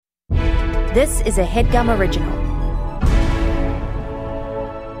This is a HeadGum original.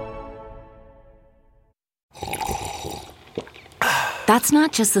 That's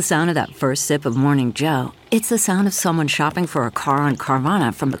not just the sound of that first sip of Morning Joe. It's the sound of someone shopping for a car on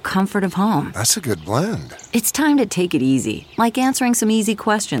Carvana from the comfort of home. That's a good blend. It's time to take it easy, like answering some easy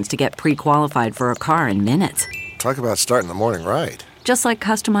questions to get pre-qualified for a car in minutes. Talk about starting the morning right. Just like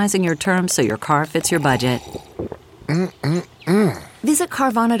customizing your terms so your car fits your budget. Visit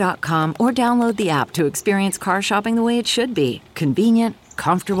Carvana.com or download the app to experience car shopping the way it should be. Convenient,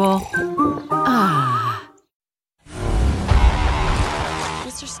 comfortable.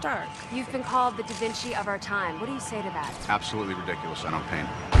 Mr. Stark, you've been called the Da Vinci of our time. What do you say to that? Absolutely ridiculous. I don't paint.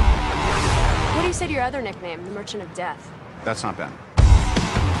 What do you say to your other nickname, the Merchant of Death? That's not bad.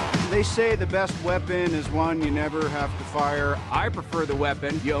 They say the best weapon is one you never have to fire. I prefer the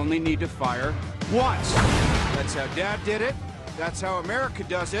weapon you only need to fire once. That's how Dad did it. That's how America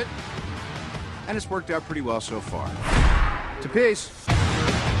does it. And it's worked out pretty well so far. To peace.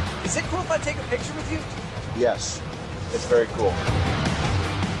 Is it cool if I take a picture with you? Yes, it's very cool.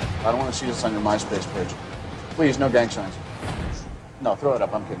 I don't want to see this on your MySpace page. Please, no gang signs. No, throw it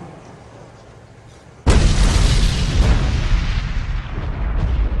up. I'm kidding.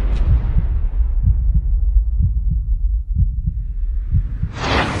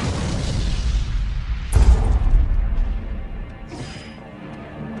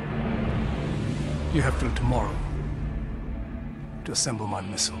 You have till tomorrow to assemble my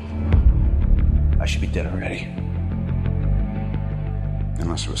missile. I should be dead already.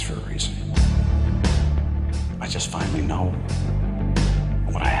 Unless it was for a reason. I just finally know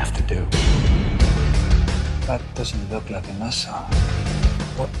what I have to do. That doesn't look like a missile.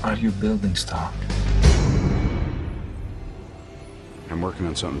 What are you building, Stark? I'm working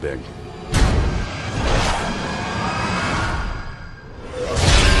on something big.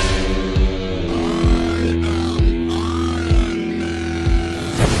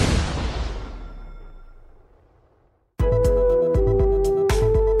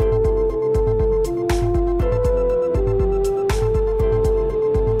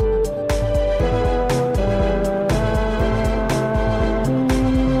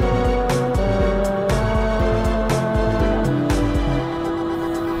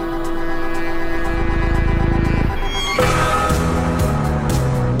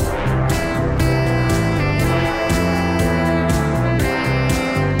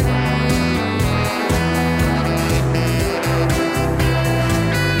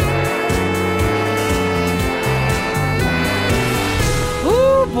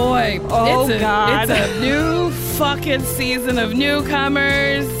 It's a new fucking season of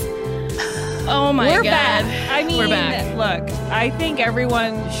newcomers. Oh my God. We're back. I mean, we're back. Look, I think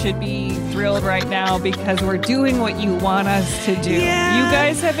everyone should be thrilled right now because we're doing what you want us to do. Yeah. You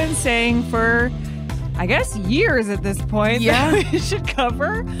guys have been saying for, I guess, years at this point that we should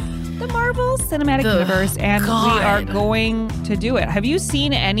cover the Marvel Cinematic Universe, and we are going to do it. Have you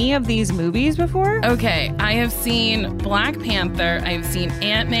seen any of these movies before? Okay, I have seen Black Panther, I've seen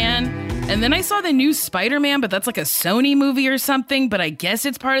Ant-Man, and then I saw the new Spider-Man, but that's like a Sony movie or something, but I guess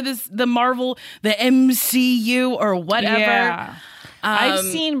it's part of the Marvel, the MCU or whatever. Yeah. I've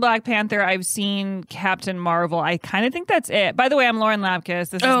seen Black Panther. I've seen Captain Marvel. I kind of think that's it. By the way, I'm Lauren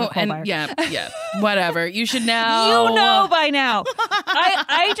Lapkus. This is Nicole Byer. Yeah, whatever. You should know. You know by now.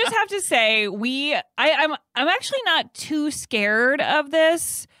 I just have to say, I'm actually not too scared of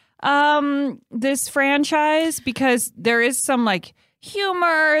this franchise because there is some like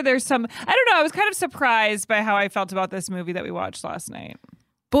humor. There's some, I don't know. I was kind of surprised by how I felt about this movie that we watched last night.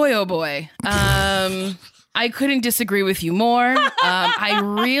 Boy, oh boy. I couldn't disagree with you more. I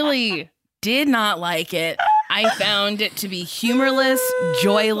really did not like it. I found it to be humorless,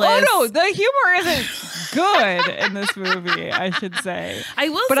 joyless. Oh no, the humor isn't good in this movie, I should say. I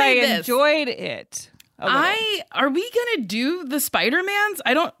will but say I this. enjoyed it. Are we gonna do the Spider-Mans?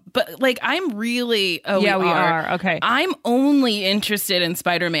 I'm really we are. Okay. I'm only interested in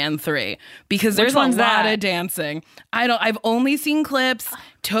Spider-Man 3 because there's a lot of dancing. I've only seen clips.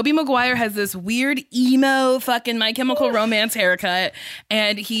 Tobey Maguire has this weird emo fucking My Chemical Romance haircut,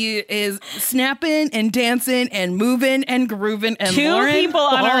 and he is snapping and dancing and moving and grooving. And Two people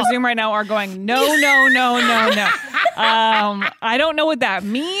on our Zoom right now are going, no. I don't know what that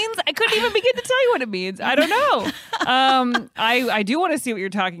means. I couldn't even begin to tell you what it means. I don't know. I do want to see what you're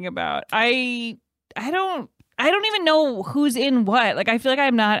talking about. I I don't even know who's in what. Like, I feel like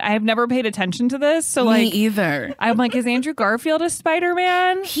I have never paid attention to this. So, Me like, either. I'm like, is Andrew Garfield a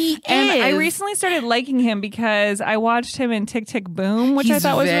Spider-Man? He and is. I recently started liking him because I watched him in Tick, Tick, Boom, which I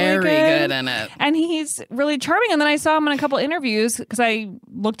thought was really good. very good in it. And he's really charming. And then I saw him in a couple interviews because I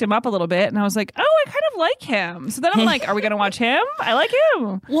looked him up a little bit and I was like, oh, I kind of like him. So then I'm like, are we going to watch him? I like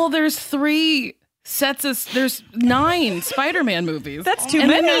him. Well, there's 9 Spider-Man movies. That's too and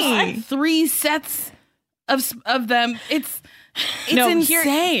many. Then there's 3 sets of them. It's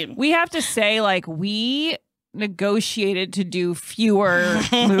insane. We have to say, like, we negotiated to do fewer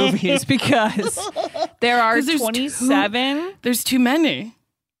movies because there are 27. There's too many.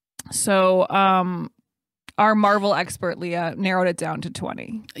 So, our Marvel expert, Leah, narrowed it down to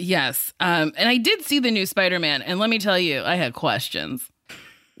 20. Yes. And I did see the new Spider-Man, and let me tell you, I had questions.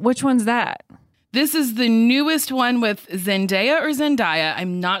 Which one's that? This is the newest one with Zendaya.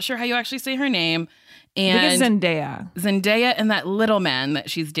 I'm not sure how you actually say her name. And I think it's Zendaya and that little man that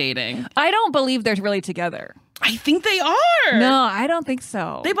she's dating. I don't believe they're really together. I think they are. No, I don't think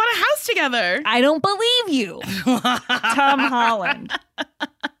so. They bought a house together. I don't believe you. Tom Holland.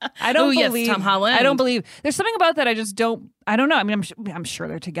 I don't believe. Yes, Tom Holland. I don't believe. There's something about that I just don't. I don't know. I mean, I'm sure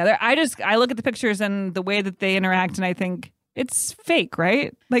they're together. I look at the pictures and the way that they interact, and I think it's fake,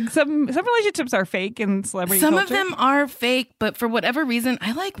 right? Like some relationships are fake in celebrity Some culture. of them are fake, but for whatever reason,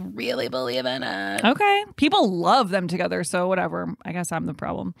 I like really believe in it. Okay, people love them together, so whatever. I guess I'm the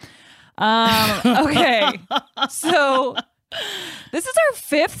problem. Okay, so this is our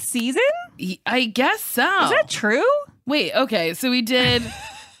 5th season? I guess so. Is that true? Wait, okay, so we did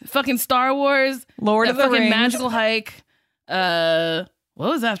fucking Star Wars, Lord of the Rings, Magical Hike. What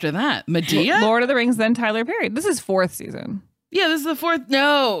was after that? Medea? Lord of the Rings, then Tyler Perry. This is 4th season. Yeah, this is the 4th.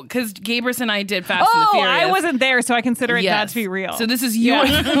 No, because Gabrus and I did Fast and the Furious. I wasn't there, so I consider it not to be real. So this is you. Yeah.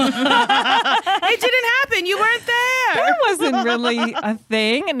 It didn't happen. You weren't there. That wasn't really a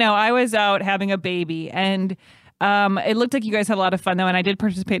thing. No, I was out having a baby, and it looked like you guys had a lot of fun, though, and I did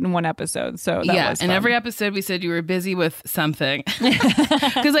participate in one episode, so that was fun. And every episode we said you were busy with something.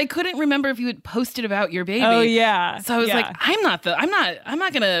 Because I couldn't remember if you had posted about your baby. Oh, yeah. So I was like, I'm not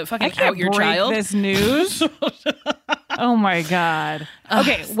going to fucking out your break child. This news. Oh, my God.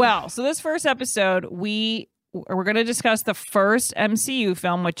 Okay, well, so this first episode, we're going to discuss the first MCU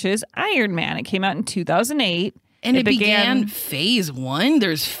film, which is Iron Man. It came out in 2008. And it began phase 1?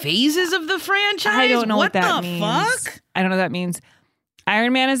 There's phases of the franchise? I don't know what that means. Fuck? I don't know what that means.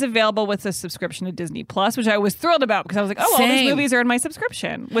 Iron Man is available with a subscription to Disney Plus, which I was thrilled about because I was like, all these movies are in my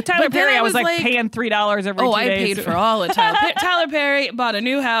subscription. With Tyler Perry, I was like paying $3 every 2 days. I paid for all of Tyler. Tyler Perry bought a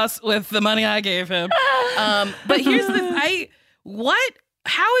new house with the money I gave him. But here's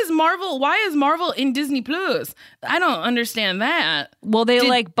how is Marvel? Why is Marvel in Disney Plus? I don't understand that. Well,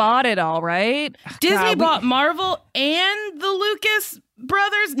 they bought it all, right? Disney bought Marvel and the Lucas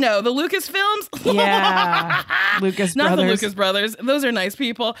brothers. No, the Lucas films. Yeah, Lucas not brothers. The Lucas brothers. Those are nice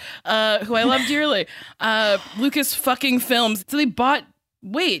people who I love dearly. Lucas fucking films. So they bought.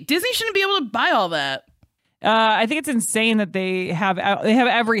 Wait, Disney shouldn't be able to buy all that. I think it's insane that they have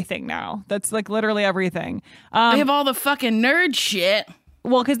everything now. That's like literally everything. They have all the fucking nerd shit.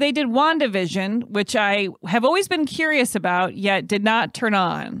 Well, because they did WandaVision, which I have always been curious about, yet did not turn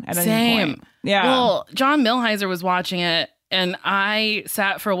on at any point. Yeah. Well, John Milheiser was watching it, and I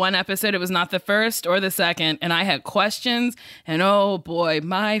sat for one episode. It was not the first or the second, and I had questions. And oh boy,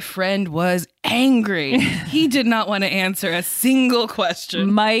 my friend was angry. He did not want to answer a single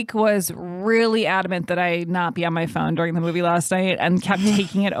question. Mike was really adamant that I not be on my phone during the movie last night and kept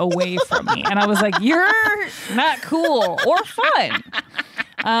taking it away from me. And I was like, you're not cool or fun.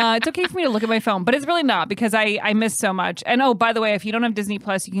 It's okay for me to look at my phone, but it's really not because I miss so much. And oh, by the way, if you don't have Disney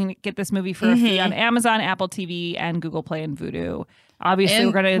Plus, you can get this movie for a fee on Amazon, Apple TV, and Google Play and Vudu. Obviously, and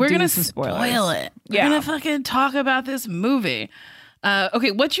we're gonna do some spoilers. Spoil it. We're gonna fucking talk about this movie. Okay,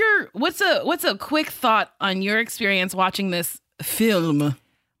 what's a quick thought on your experience watching this film?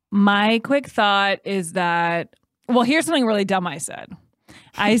 My quick thought is that, well, here's something really dumb I said.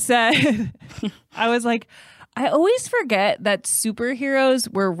 I was like, I always forget that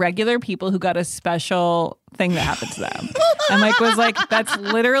superheroes were regular people who got a special thing that happened to them. And Mike was like, that's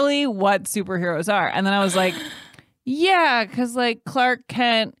literally what superheroes are. And then I was like, yeah, because like Clark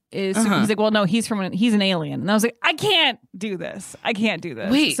Kent is, he's like, well, no, he's an alien. And I was like, I can't do this.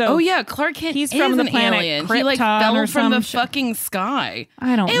 Wait, so Clark Kent he's from the planet alien. Krypton, he like fell or from the some fucking sky.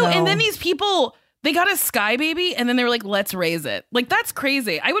 I don't know. And then these people They got a Sky Baby, and then they were like, let's raise it. Like, that's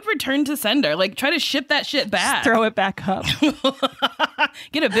crazy. I would return to sender. Like, try to ship that shit back. Just throw it back up.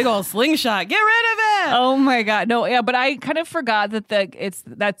 Get a big old slingshot. Get rid of it. Oh my God. No, yeah, but I kind of forgot that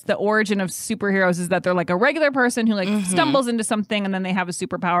that's the origin of superheroes, is that they're like a regular person who like stumbles into something and then they have a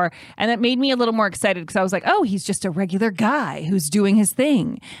superpower. And that made me a little more excited because I was like, oh, he's just a regular guy who's doing his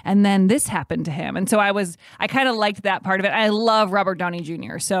thing. And then this happened to him. And so I kind of liked that part of it. I love Robert Downey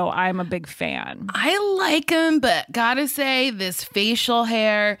Jr., so I'm a big fan. I like him, but gotta say, this facial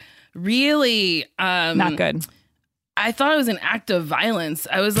hair really not good. I thought it was an act of violence.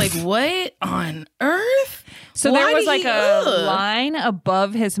 I was like, what on earth? So there was like a line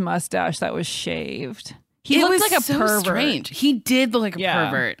above his mustache that was shaved. He looked like a pervert. Strange. He did look like a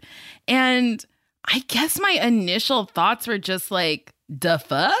pervert. And I guess my initial thoughts were just like, the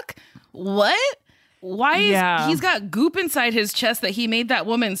fuck? What? Why is he's got goop inside his chest that he made that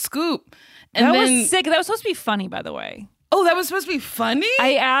woman scoop? And that was sick. That was supposed to be funny, by the way. Oh, that was supposed to be funny?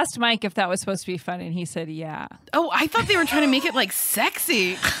 I asked Mike if that was supposed to be funny, and he said, yeah. Oh, I thought they were trying to make it, like,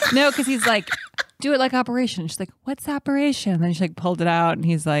 sexy. No, because he's like, do it like Operation. She's like, what's Operation? And then she, like, pulled it out, and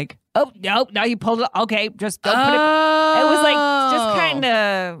he's like, oh, no, now you pulled it. Okay, just don't put it. It was, like, just kind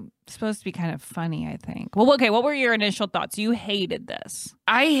of supposed to be kind of funny, I think. Well, okay, what were your initial thoughts? You hated this.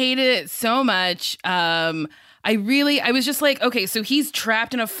 I hated it so much. I was just like, okay, so he's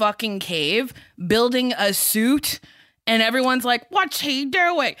trapped in a fucking cave building a suit, and everyone's like, what's he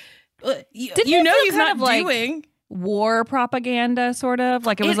doing? You know he's not doing like war propaganda, sort of.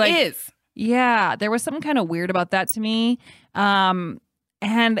 Like it was like, is. Yeah, there was something kind of weird about that to me.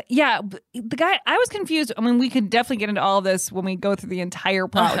 And yeah, the guy, I was confused. I mean, we could definitely get into all of this when we go through the entire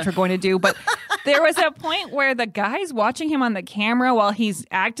plot, which we're going to do. But there was a point where the guy's watching him on the camera while he's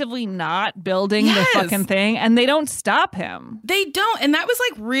actively not building the fucking thing, and they don't stop him. They don't. And that was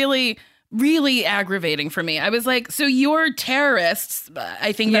like really, really aggravating for me. I was like, so you're terrorists.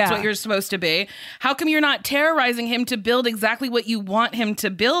 I think that's what you're supposed to be. How come you're not terrorizing him to build exactly what you want him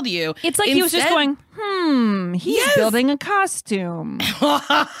to build you? It's like he was just going, he's building a costume. Does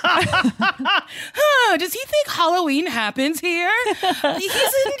he think Halloween happens here? He's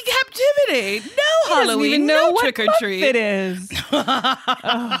in captivity. No Halloween, no trick or treat. It is.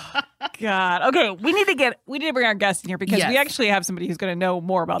 Oh, God. Okay, we need to bring our guest in here because we actually have somebody who's going to know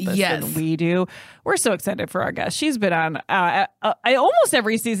more about this than we do. We're so excited for our guest. She's been on almost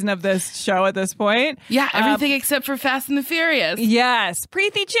every season of this show at this point. Yeah, everything except for Fast and the Furious. Yes.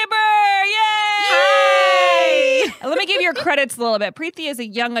 Preeti Chhibber! Yay! Let me give your credits a little bit. Preeti is a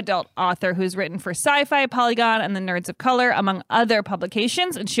young adult author who's written for Sci-Fi, Polygon, and the Nerds of Color, among other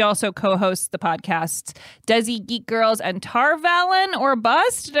publications. And she also co-hosts the podcasts Desi, Geek Girls, and Tarvalin or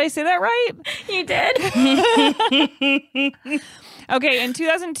Bust. Did I say that right? You did. Okay, in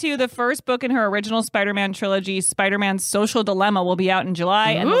 2002, the first book in her original Spider-Man trilogy, Spider-Man's Social Dilemma, will be out in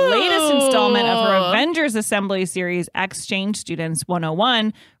July. And the latest installment of her Avengers Assembly series, Exchange Students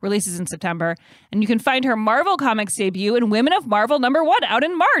 101, releases in September. And you can find her Marvel Comics debut in Women of Marvel #1 out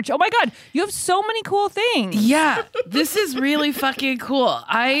in March. Oh my God, you have so many cool things. Yeah, this is really fucking cool.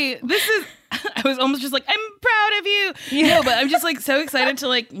 I was almost just like, I'm proud of you. Yeah. No, but I'm just like so excited to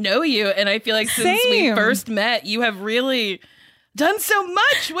like know you. And I feel like since we first met, you have really done so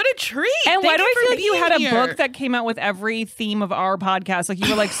much. What a treat. And why do I feel like you had a book that came out with every theme of our podcast? Like you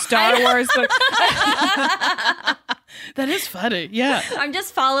were like Star Wars book. That is funny. Yeah. I'm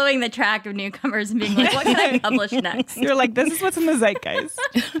just following the track of newcomers and being like, what can I publish next? You're like, this is what's in the zeitgeist.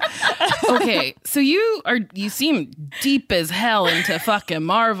 Okay. So you seem deep as hell into fucking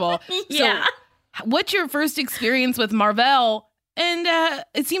Marvel. Yeah. So what's your first experience with Marvel? And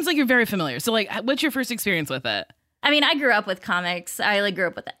it seems like you're very familiar. So like, what's your first experience with it? I mean, I grew up with comics. I like grew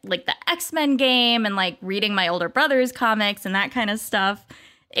up with like the X-Men game and like reading my older brother's comics and that kind of stuff.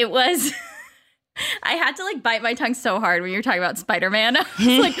 It was, I had to like bite my tongue so hard when you were talking about Spider-Man. I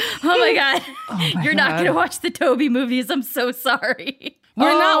was like, oh my God, you're not going to watch the Tobey movies. I'm so sorry.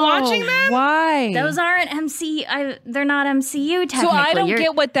 We're not watching them? Why? Those aren't they're not MCU technically. So I don't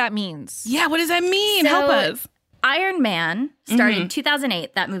get what that means. Yeah, what does that mean? Help us. Iron Man started in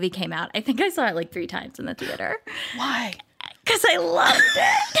 2008. That movie came out. I think I saw it like 3 times in the theater. Why? Because I loved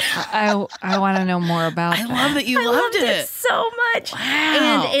it. I want to know more about I love that you loved it so much. Wow.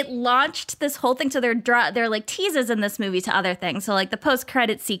 And it launched this whole thing. So they're like teases in this movie to other things. So like the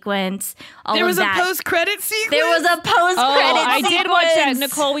post-credit sequence, there was a post-credit sequence? There was a post-credit sequence. I did watch that.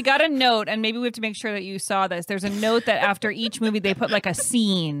 Nicole, we got a note, and maybe we have to make sure that you saw this. There's a note that after each movie, they put like a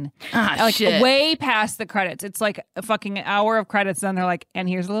scene. Like shit. Way past the credits. It's like a fucking hour of credits, and they're like, and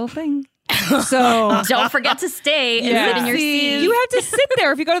here's a little thing. So don't forget to stay and sit in your seat. You have to sit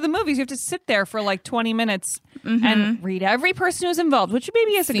there. If you go to the movies, you have to sit there for like 20 minutes and read every person who's involved, which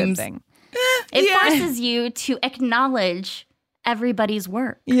maybe is a good thing. It forces you to acknowledge everybody's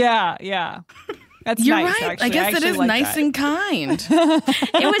work. Yeah. That's You're nice, right. actually. I guess it is like nice that. and kind.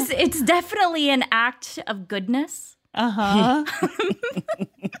 It's definitely an act of goodness.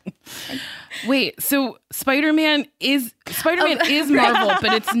 Wait, so Spider-Man is Marvel,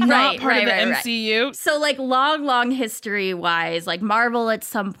 but it's not part of the MCU? Right. So like long history-wise, like Marvel at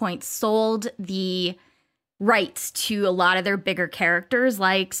some point sold the rights to a lot of their bigger characters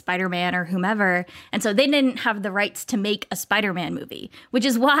like Spider-Man or whomever. And so they didn't have the rights to make a Spider-Man movie, which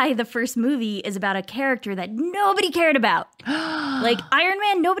is why the first movie is about a character that nobody cared about. Like Iron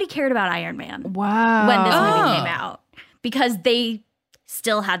Man, nobody cared about Iron Man. Wow. When this movie came out. Because they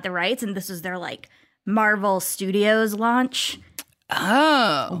still had the rights and this was their like Marvel Studios launch.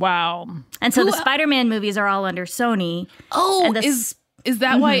 Oh. Wow. And so the Spider-Man movies are all under Sony. Oh, and is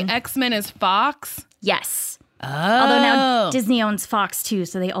that why X-Men is Fox? Yes. Oh. Although now Disney owns Fox too,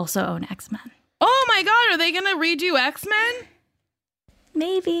 so they also own X-Men. Oh my God, are they going to redo X-Men?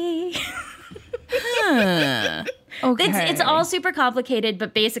 Maybe. Huh. Okay. It's all super complicated,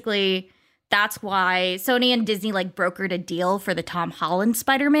 but basically that's why Sony and Disney like brokered a deal for the Tom Holland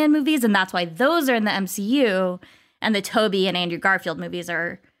Spider-Man movies, and that's why those are in the MCU, and the Tobey and Andrew Garfield movies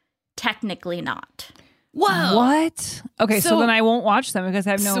are technically not. Whoa. What? Okay, so then I won't watch them because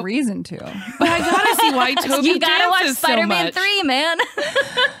I have no reason to. But I gotta see why Tobey You gotta watch dances Spider-Man so much. 3, man.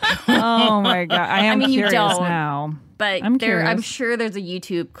 Oh my God. I mean, you curious don't. now. But I'm sure there's a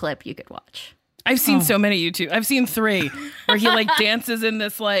YouTube clip you could watch. I've seen so many YouTube. I've seen 3 where he like dances in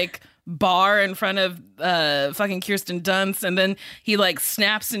this like bar in front of fucking Kirsten Dunst, and then he like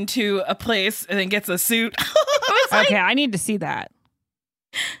snaps into a place and then gets a suit. Okay, I need to see that.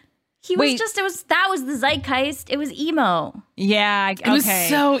 He was that was the zeitgeist. It was emo. Yeah, It was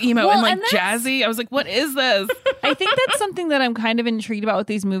so emo and like jazzy. I was like, what is this? I think that's something that I'm kind of intrigued about with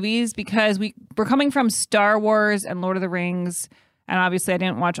these movies because we're coming from Star Wars and Lord of the Rings, and obviously I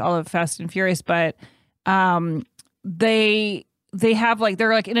didn't watch all of Fast and Furious, but they have like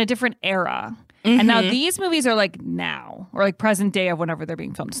they're like in a different era. And now these movies are like now or like present day of whenever they're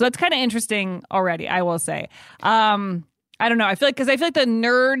being filmed. So that's kind of interesting already, I will say. I don't know. I feel like the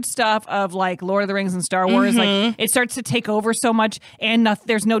nerd stuff of like Lord of the Rings and Star Wars, like it starts to take over so much, and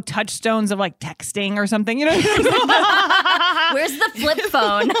there's no touchstones of like texting or something. You know, where's the flip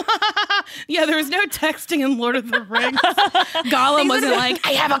phone? Yeah, there was no texting in Lord of the Rings. Gollum wasn't like,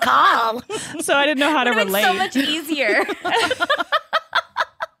 I have a call. So I didn't know how to relate. So much easier.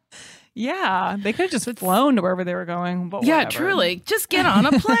 Yeah, they could have just flown to wherever they were going. But yeah, whatever. truly, just get on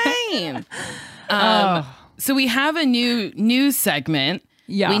a plane. So we have a new news segment.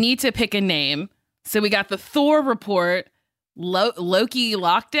 Yeah. We need to pick a name. So we got the Thor report, Loki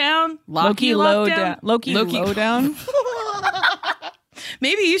lockdown, Loki lockdown, Loki lowdown.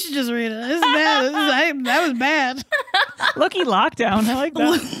 Maybe you should just read it. It's bad. That was bad. Loki lockdown. I like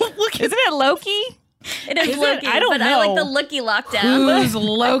that. Isn't it Loki? It is Loki. I don't know. I like the Loki lockdown. Who's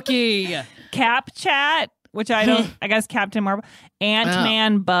Loki? Cap Chat, which I don't. I guess Captain Marvel,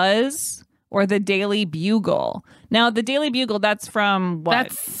 Ant-Man Buzz. Or the Daily Bugle. Now, the Daily Bugle, that's from what?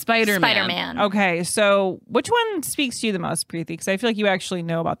 That's Spider-Man. Spider-Man. Okay, so which one speaks to you the most, Preeti? Because I feel like you actually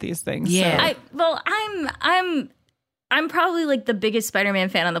know about these things. Yeah. So. I'm probably like the biggest Spider-Man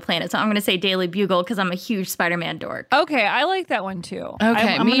fan on the planet, so I'm going to say Daily Bugle because I'm a huge Spider-Man dork. Okay, I like that one too.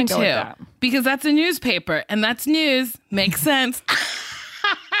 Okay, I'm me gonna too. go with that. Because that's a newspaper, and that's news. Makes sense.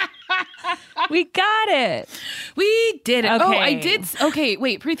 We got it. We did it. Okay. Oh, I did. Okay,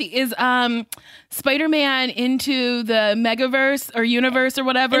 wait, Preeti, is Spider-Man into the Megaverse or universe or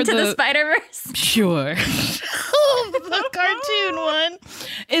whatever? Into the Spider-Verse? Sure. The cartoon one.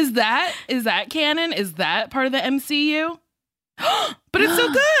 Is that canon? Is that part of the MCU? But it's so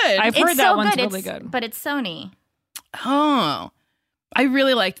good. I've heard that one's really good. But it's Sony. Oh, I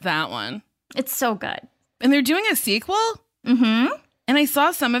really liked that one. It's so good. And they're doing a sequel? Mm-hmm. And I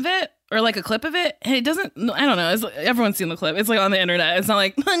saw some of it, or like a clip of it, and it doesn't, I don't know, it's like, everyone's seen the clip. It's like on the internet. It's not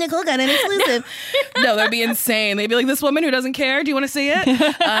like, oh, Nicole got an exclusive. No, that'd be insane. They'd be like, this woman who doesn't care, do you want to see it?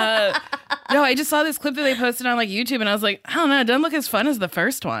 No, I just saw this clip that they posted on like YouTube, and I was like, I don't know, it doesn't look as fun as the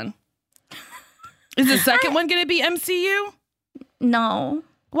first one. Is the second one going to be MCU? No.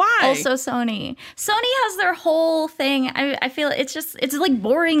 Why? Also Sony. Sony has their whole thing. I feel it's like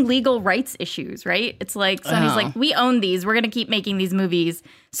boring legal rights issues, right? It's like Sony's like, we own these. We're going to keep making these movies,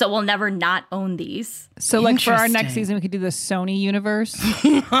 so we'll never not own these. So like for our next season, we could do the Sony universe.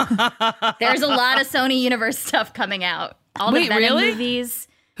 There's a lot of Sony universe stuff coming out. All the Venom movies.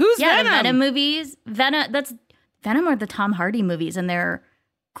 Who's Venom? The Venom movies. Venom are the Tom Hardy movies, and they're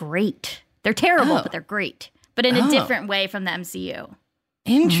great. They're terrible, but they're great. But in a different way from the MCU.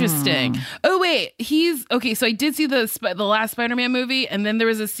 Interesting. Oh, wait. So I did see the last Spider-Man movie, and then there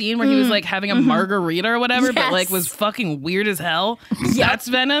was a scene where he was like having a margarita or whatever, but like was fucking weird as hell. Yep. That's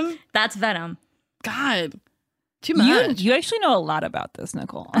Venom? That's Venom. God. Too much. You actually know a lot about this,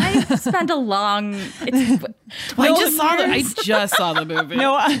 Nicole. I spent a long... I just saw the movie.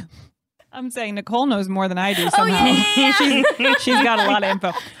 No, I'm saying Nicole knows more than I do somehow. She's got a lot of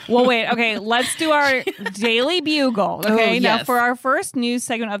info. Well, wait. Okay, let's do our Daily Bugle. Okay, Now for our first news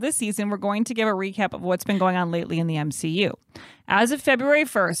segment of this season, we're going to give a recap of what's been going on lately in the MCU. As of February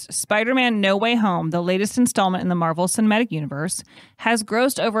 1st, Spider-Man No Way Home, the latest installment in the Marvel Cinematic Universe, has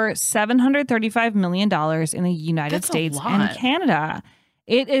grossed over $735 million in the United States and Canada.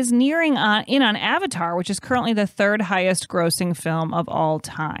 It is nearing in on Avatar, which is currently the third highest grossing film of all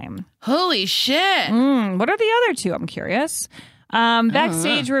time. Holy shit. What are the other two? I'm curious.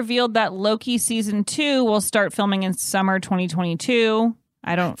 Backstage revealed that Loki Season 2 will start filming in summer 2022.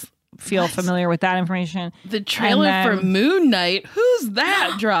 I don't feel familiar with that information. The trailer for Moon Knight, who's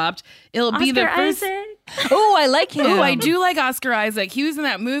that dropped? It'll be the first... Oh, I like him. Oh, I do like Oscar Isaac. He was in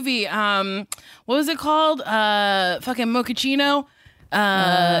that movie. What was it called? Fucking Mochaccino.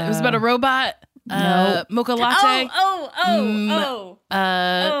 It was about a robot. Mocha latte.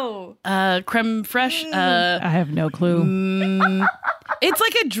 Creme fraiche. I have no clue. It's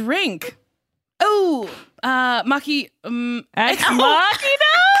like a drink. Oh, Maki. Ex Machina?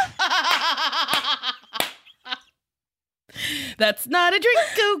 That's not a drink,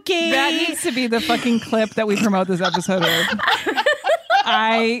 okay? That needs to be the fucking clip that we promote this episode with.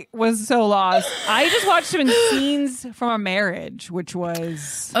 I was so lost. I just watched him in Scenes from a Marriage, which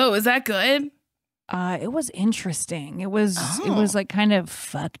was... Oh, is that good? It was interesting. It was like kind of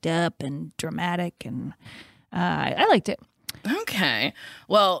fucked up and dramatic, and I liked it. Okay.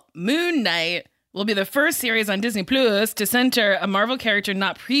 Well, Moon Knight will be the first series on Disney Plus to center a Marvel character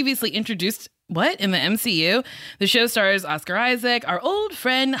not previously introduced in the MCU. The show stars Oscar Isaac, our old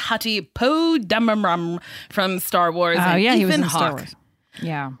friend Hati Poe Dameron from Star Wars, and he was Ethan in Hawke. Star Wars.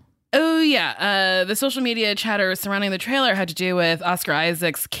 Yeah. Oh, yeah. The social media chatter surrounding the trailer had to do with Oscar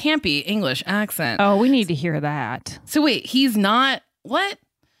Isaac's campy English accent. Oh, we need to hear that. So wait, he's not... What?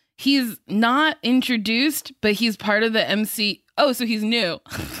 He's not introduced, but he's part of the MC... Oh, so he's new.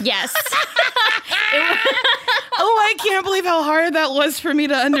 Yes. I can't believe how hard that was for me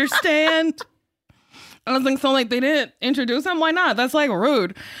to understand. I was like, so like they didn't introduce him? Why not? That's like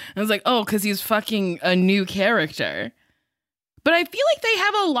rude. I was like, oh, because he's fucking a new character. But I feel like they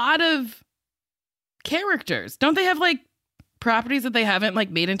have a lot of characters. Don't they have like properties that they haven't like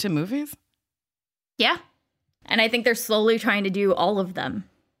made into movies? Yeah. And I think they're slowly trying to do all of them.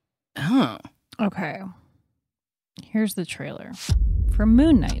 Oh. Okay. Here's the trailer for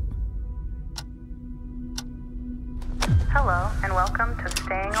Moon Knight. Hello, and welcome to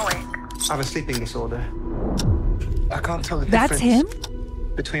Staying Awake. I have a sleeping disorder. I can't tell the difference. That's him?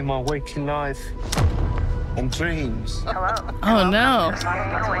 Between my waking life and dreams. Hello. Oh, no.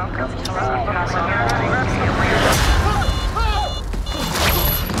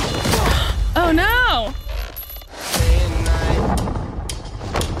 Oh, no.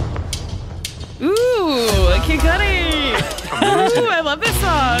 Ooh, Kid Cudi. Ooh, I love this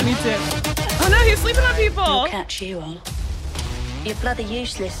song. Me too. Oh, no, he's sleeping on people. I'll catch you on. You're bloody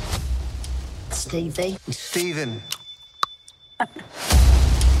useless. Stevie. Steven. I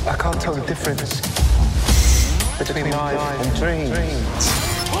can't tell the difference between life and dreams.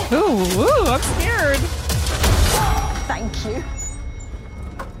 Ooh, I'm scared. Thank you.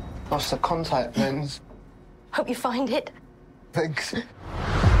 Lost the contact lens. Hope you find it. Thanks.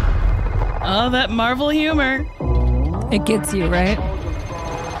 Oh, that Marvel humor. It gets you, right?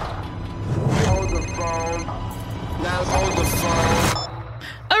 Hold the phone. Now hold the phone.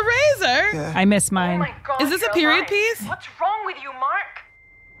 A razor? Yeah. I miss mine. Oh my God, Is this a period piece? What's wrong with you, Mark?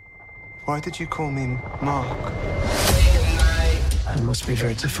 Why did you call me Mark? It must be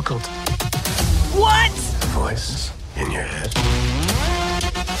very difficult. What? Voice in your head.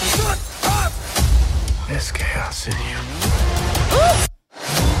 Shut up! There's chaos in you.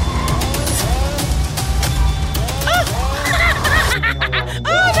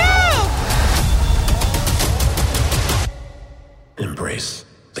 Oh, no! Embrace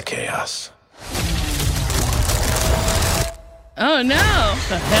the chaos. Oh, no.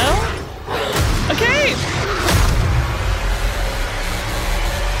 The hell? Okay.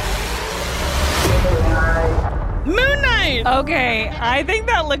 Moon Knight. Okay, I think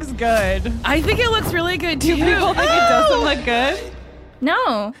that looks good. I think it looks really good, too. Do people think it doesn't look good?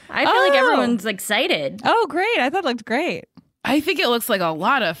 No, I feel like everyone's excited. Oh, great. I thought it looked great. I think it looks like a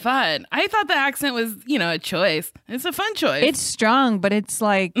lot of fun. I thought the accent was, a choice. It's a fun choice. It's strong, but it's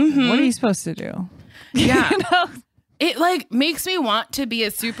like, what are you supposed to do? Yeah. It makes me want to be a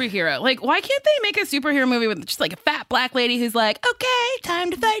superhero. Like, why can't they make a superhero movie with just like a fat black lady who's like, okay,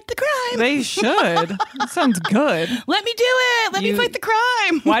 time to fight the crime? They should. That sounds good. Let me do it. Let me fight the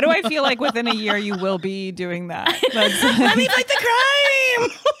crime. Why do I feel like within a year you will be doing that? Let me fight the crime.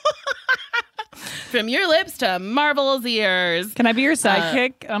 From your lips to Marvel's ears. Can I be your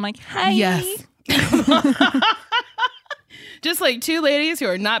sidekick? I'm like, hi. Yes. Just like two ladies who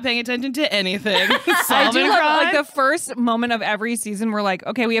are not paying attention to anything. I do love like the first moment of every season. We're like,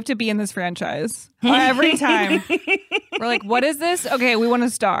 okay, we have to be in this franchise every time. We're like, what is this? Okay, we want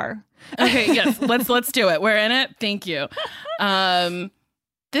a star. Okay, yes, let's do it. We're in it. Thank you.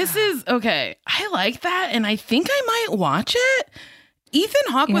 This is okay. I like that, and I think I might watch it.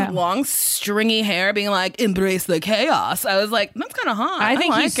 Ethan Hawke with long, stringy hair being like, embrace the chaos. I was like, that's kind of hot. I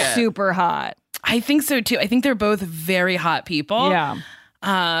think like he's it. super hot. I think so, too. I think they're both very hot people. Yeah.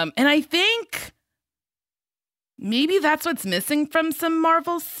 And I think maybe that's what's missing from some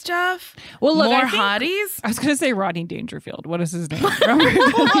Marvel stuff. Well, look, more hotties. I was going to say Rodney Dangerfield. What is his name? That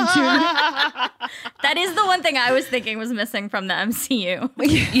is the one thing I was thinking was missing from the MCU.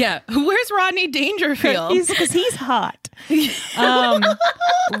 Yeah. Where's Rodney Dangerfield? Because he's hot.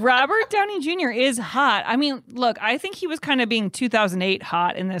 Robert Downey Jr. is hot. I mean, look, I think he was kind of being 2008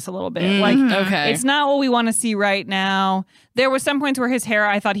 hot in this a little bit. Okay. It's not what we want to see right now. There was some points where his hair,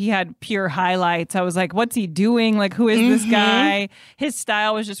 I thought he had pure highlights. I was like, what's he doing? Like, who is this guy? His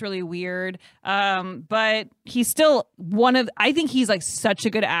style was just really weird. But he's still I think he's like such a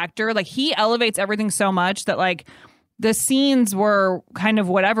good actor. Like, he elevates everything so much that like the scenes were kind of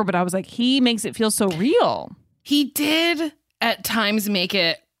whatever, but I was like, he makes it feel so real. He did at times make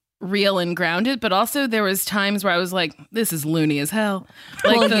it real and grounded, but also there was times where I was like, this is loony as hell.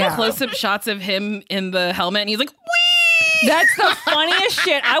 Like the close-up shots of him in the helmet, and he's like, wee! That's the funniest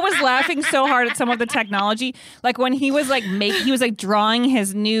shit. I was laughing so hard at some of the technology. Like when he was like drawing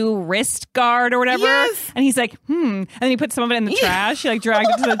his new wrist guard or whatever. Yes. And he's like, and then he put some of it in the trash. He like dragged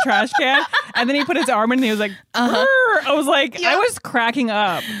it to the trash can. And then he put his arm in and he was like, I was like, I was cracking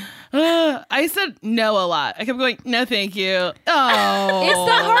up. I said no a lot. I kept going, no, thank you. Oh, it's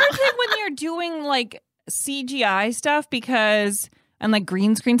the hard thing when you're doing like CGI stuff and like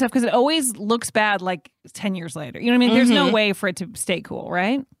green screen stuff because it always looks bad like 10 years later. You know what I mean? There's no way for it to stay cool,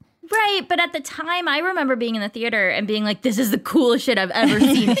 right? Right, but at the time, I remember being in the theater and being like, this is the coolest shit I've ever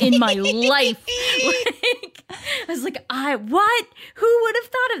seen in my life. Like, I was like, what? Who would have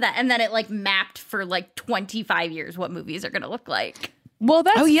thought of that? And then it like mapped for like 25 years what movies are going to look like. Well,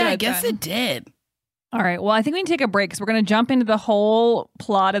 that's good, I guess it did. All right. Well, I think we can take a break because we're going to jump into the whole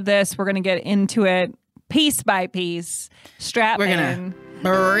plot of this. We're going to get into it piece by piece. Strap in. We're going to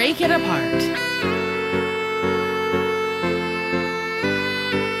break it apart.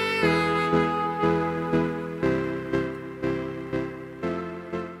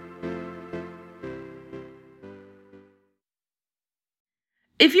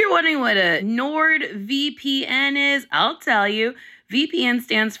 If you're wondering what a NordVPN is, I'll tell you. VPN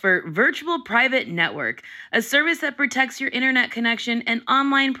stands for Virtual Private Network, a service that protects your internet connection and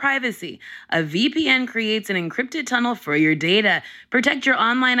online privacy. A VPN creates an encrypted tunnel for your data, protect your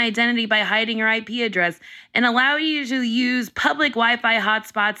online identity by hiding your IP address, and allow you to use public Wi-Fi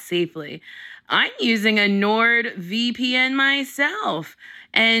hotspots safely. I'm using a NordVPN myself.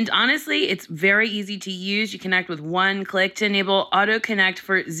 And honestly, it's very easy to use. You connect with one click to enable auto connect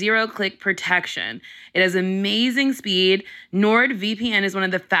for 0-click protection. It has amazing speed. NordVPN is one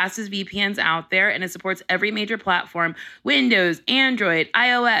of the fastest VPNs out there, and it supports every major platform: Windows, Android,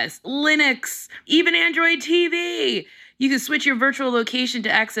 iOS, Linux, even Android TV. You can switch your virtual location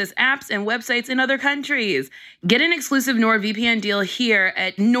to access apps and websites in other countries. Get an exclusive NordVPN deal here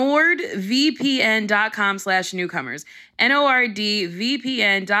at nordvpn.com/newcomers.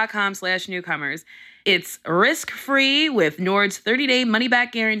 nordvpn.com/newcomers. It's risk-free with Nord's 30-day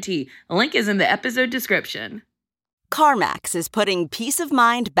money-back guarantee. A link is in the episode description. CarMax is putting peace of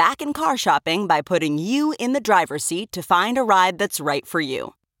mind back in car shopping by putting you in the driver's seat to find a ride that's right for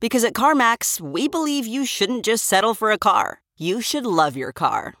you. Because at CarMax, we believe you shouldn't just settle for a car. You should love your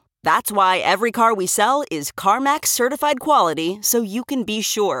car. That's why every car we sell is CarMax certified quality, so you can be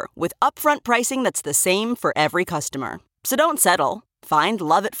sure with upfront pricing that's the same for every customer. So don't settle. Find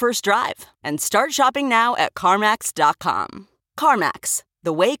love at first drive and start shopping now at CarMax.com. CarMax,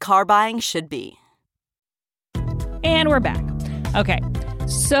 the way car buying should be. And we're back. Okay,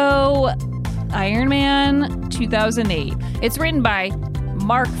 so Iron Man 2008. It's written by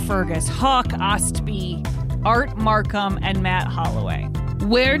Mark Fergus, Hawk Ostby, Art Markham, and Matt Holloway.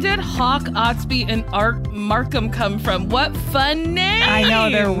 Where did Hawk Ostby and Art Markham come from? What fun names! I know,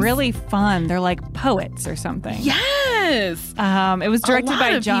 they're really fun. They're like poets or something. Yes! It was directed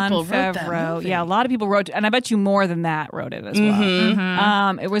by Jon Favreau. Yeah, a lot of people wrote it, and I bet you more than that wrote it as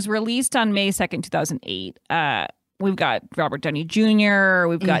well. It was released on May 2nd, 2008. We've got Robert Downey Jr.,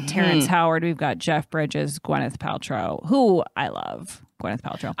 we've got Terrence Howard, we've got Jeff Bridges, Gwyneth Paltrow, who I love. Gwyneth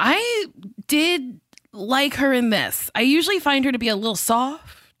Paltrow. I did like her in this. I usually find her to be a little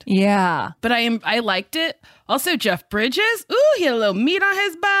soft. Yeah. But I liked it. Also, Jeff Bridges. Ooh, he had a little meat on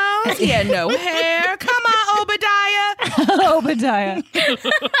his bones. He had no hair. Come on, Obadiah.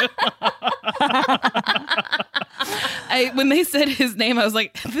 When they said his name, I was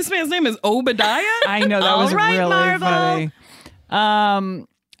like, this man's name is Obadiah? I know, that was right, really Marvel. funny.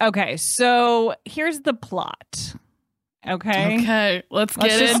 Okay, so here's the plot. Okay, let's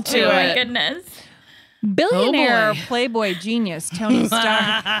get into it. Oh my goodness. Billionaire Playboy genius Tony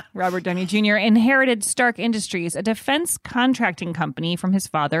Stark, Robert Downey Jr., inherited Stark Industries, a defense contracting company from his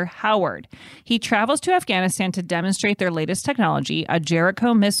father, Howard. He travels to Afghanistan to demonstrate their latest technology, a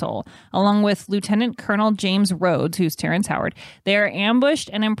Jericho missile, along with Lieutenant Colonel James Rhodes, who's Terrence Howard. They are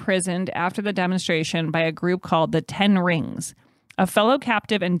ambushed and imprisoned after the demonstration by a group called the 10 Rings. A fellow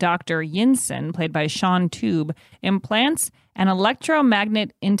captive and Dr. Yinsen, played by Sean Tube, implants an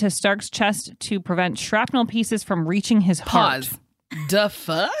electromagnet into Stark's chest to prevent shrapnel pieces from reaching his heart. Pause. The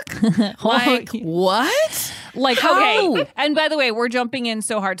fuck? Like, what? Like, how? Okay. And by the way, we're jumping in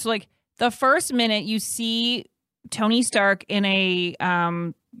so hard. So, like, the first minute you see Tony Stark in a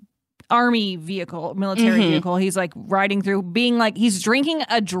army vehicle, military vehicle. He's, like, riding through, being like, he's drinking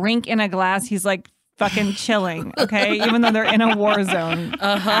a drink in a glass. He's, like, fucking chilling, okay? Even though they're in a war zone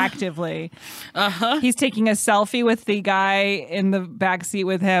actively. He's taking a selfie with the guy in the backseat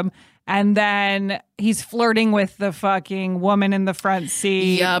with him, and then he's flirting with the fucking woman in the front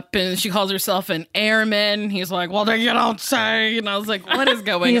seat. Yep, and she calls herself an airman. He's like, well, then you don't say. And I was like, what is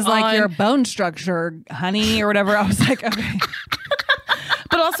going on? He's like, your bone structure, honey, or whatever. I was like, okay.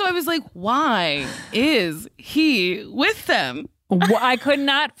 But also I was like, why is he with them? I could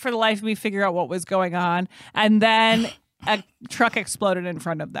not for the life of me figure out what was going on. And then a truck exploded in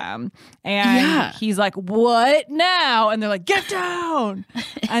front of them. And he's like, what now? And they're like, get down.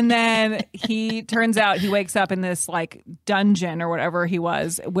 And then he turns out he wakes up in this like dungeon or whatever he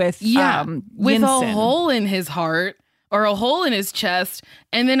was with with Yinsen. a hole in his heart or a hole in his chest.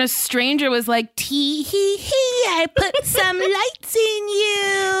 And then a stranger was like, tee hee hee, I put some lights in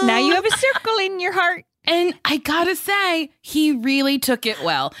you. Now you have a circle in your heart. And I gotta say, he really took it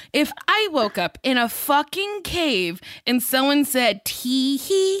well. If I woke up in a fucking cave and someone said, tee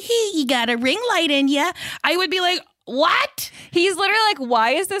hee hee, you got a ring light in ya, I would be like, what? He's literally like, why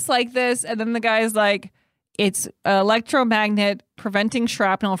is this like this? And then the guy's like, it's electromagnet preventing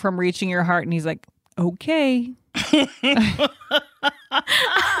shrapnel from reaching your heart. And he's like, okay. They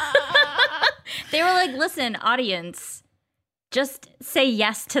were like, listen, audience, just say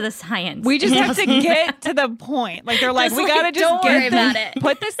yes to the science. We just have to get to the point. Like, they're like, we gotta just don't worry about it.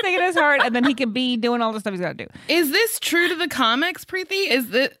 Put this thing in his heart, and then he can be doing all the stuff he's gotta do. Is this true to the comics, Preeti?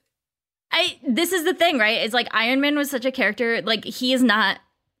 This is the thing, right? It's like Iron Man was such a character. Like, he is not.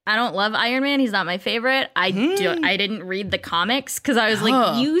 I don't love Iron Man. He's not my favorite. I didn't read the comics because I was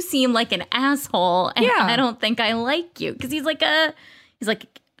like, you seem like an asshole, and I don't think I like you because he's like a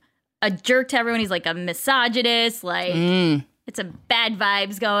jerk to everyone. He's like a misogynist. Like. It's a bad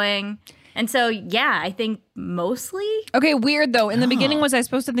vibes going. And so, yeah, I think mostly. Okay, weird though. In the beginning, was I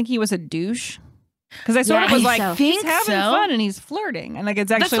supposed to think he was a douche? Because I sort of was like, he's having fun and he's flirting. And like,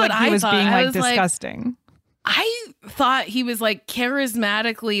 it's actually like he was being like disgusting. I thought he was like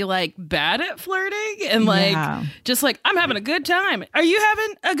charismatically like bad at flirting and like just like, I'm having a good time. Are you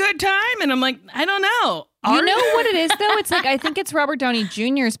having a good time? And I'm like, I don't know. You know what it is though? It's like, I think it's Robert Downey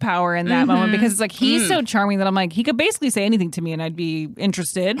Jr.'s power in that moment because it's like he's so charming that I'm like, he could basically say anything to me and I'd be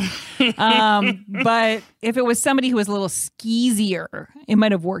interested. But if it was somebody who was a little skeezier, it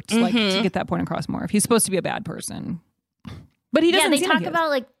might have worked like to get that point across more. If he's supposed to be a bad person, but he doesn't.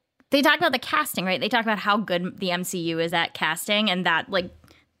 They talk about the casting, right? They talk about how good the MCU is at casting, and that like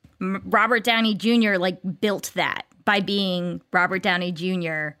Robert Downey Jr. like built that by being Robert Downey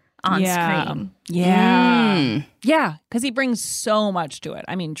Jr. on screen. Yeah, because he brings so much to it.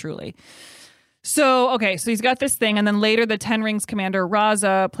 I mean, truly. So, okay, so he's got this thing, and then later the 10 Rings commander,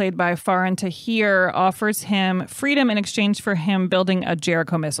 Raza, played by Farhan Tahir, offers him freedom in exchange for him building a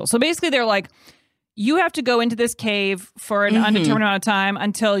Jericho missile. So basically they're like, you have to go into this cave for an undetermined amount of time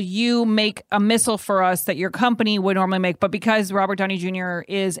until you make a missile for us that your company would normally make. But because Robert Downey Jr.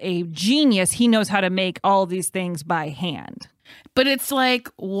 is a genius, he knows how to make all of these things by hand. But it's like,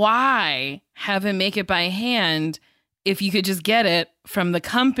 why have him make it by hand if you could just get it from the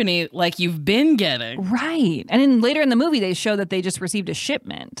company like you've been getting? Right. And then later in the movie, they show that they just received a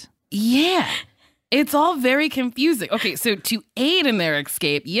shipment. Yeah. It's all very confusing. Okay, so to aid in their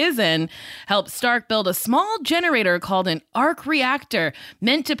escape, Yizin helped Stark build a small generator called an arc reactor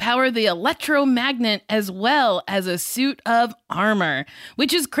meant to power the electromagnet as well as a suit of armor,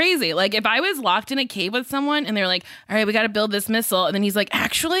 which is crazy. Like, if I was locked in a cave with someone and they're like, all right, we got to build this missile. And then he's like,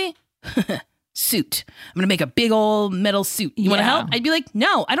 actually, suit. I'm going to make a big old metal suit. You want to help? I'd be like,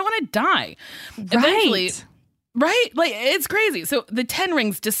 no, I don't want to die. Right. Eventually... Right? Like, it's crazy. So the Ten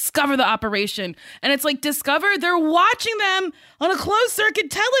Rings discover the operation, and it's like, they're watching them on a closed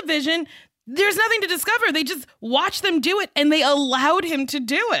circuit television. There's nothing to discover. They just watch them do it, and they allowed him to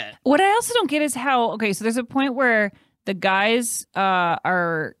do it. What I also don't get is how, okay, so there's a point where the guys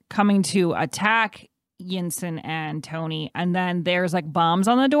are coming to attack Yinsen and Tony, and then there's like bombs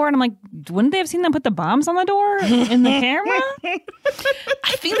on the door, and I'm like, wouldn't they have seen them put the bombs on the door in the camera?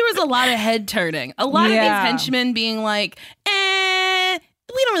 I think there was a lot of head turning. A lot of these henchmen being like,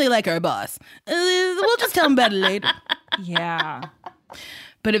 we don't really like our boss. We'll just tell him about it later. Yeah.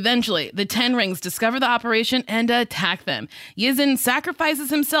 But eventually, the Ten Rings discover the operation and attack them. Yizin sacrifices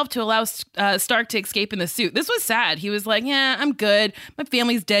himself to allow Stark to escape in the suit. This was sad. He was like, yeah, I'm good. My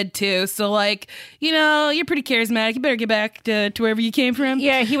family's dead too. So, like, you know, you're pretty charismatic. You better get back to wherever you came from.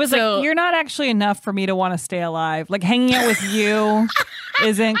 Yeah, he was like, you're not actually enough for me to want to stay alive. Like, hanging out with you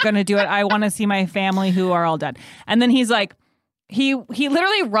isn't going to do it. I want to see my family who are all dead. And then he's like, He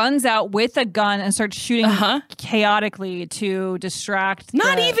literally runs out with a gun and starts shooting chaotically to distract.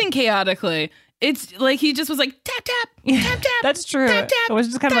 Not even chaotically. It's like he just was like, tap, tap, tap, tap. That's true. Tap, tap, it was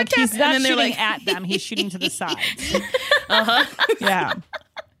just kind of like, tap, he's not and shooting like... at them. He's shooting to the sides. Yeah.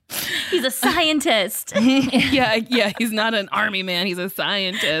 He's a scientist. Yeah. He's not an army man. He's a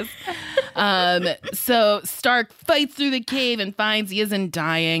scientist. So Stark fights through the cave and finds Yizin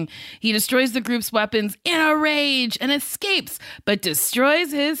dying. He destroys the group's weapons in a rage and escapes, but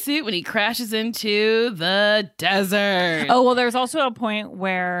destroys his suit when he crashes into the desert. Oh, well, there's also a point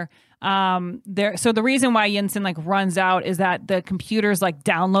where so the reason why Yinsen like runs out is that the computer's like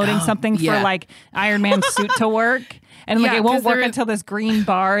downloading something for like Iron Man's suit to work. And like it won't work until this green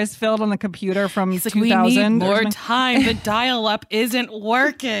bar is filled on the computer from 2000. We need more time. The dial-up isn't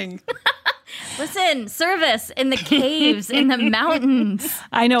working. Listen, service in the caves, in the mountains.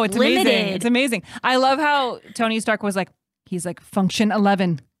 I know, it's limited. Amazing. It's amazing. I love how Tony Stark was like, he's like, function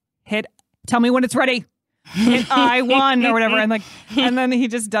 11. Tell me when it's ready. Hit I1 or whatever. And then he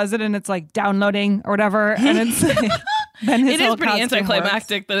just does it and it's like downloading or whatever. And it's then his it is pretty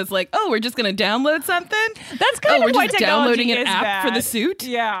anticlimactic that it's like, oh, we're just going to download something? That's kind of we're why just technology downloading an app bad. for the suit?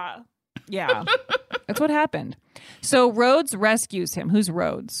 Yeah. That's what happened. So Rhodes rescues him. Who's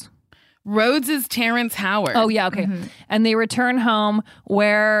Rhodes? Rhodes is Terrence Howard. Oh, yeah, okay. Mm-hmm. And they return home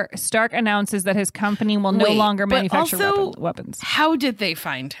where Stark announces that his company will no longer manufacture weapons. How did they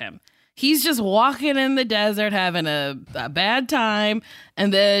find him? He's just walking in the desert having a bad time,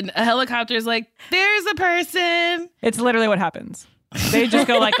 and then a helicopter's like, there's a person. It's literally what happens. They just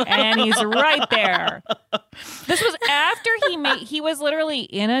go like, and he's right there. This was after he was literally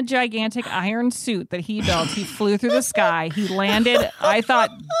in a gigantic iron suit that he built. He flew through the sky. He landed, I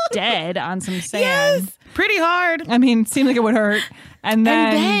thought, dead on some sand. Yes, pretty hard. I mean, seemed like it would hurt. And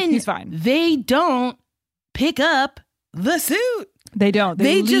then he's fine. They don't pick up the suit. They don't.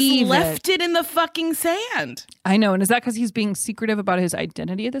 They just left it in the fucking sand. I know. And is that because he's being secretive about his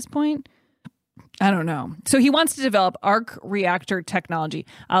identity at this point? I don't know. So he wants to develop arc reactor technology.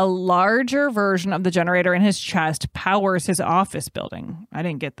 A larger version of the generator in his chest powers his office building. I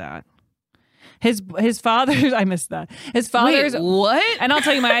didn't get that. His father's, I missed that. His father's. Wait, what? And I'll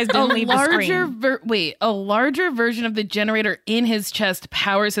tell you, my eyes didn't leave the screen. A larger version of the generator in his chest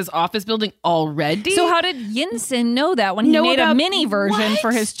powers his office building already? So how did Yinsen know that when he made a mini version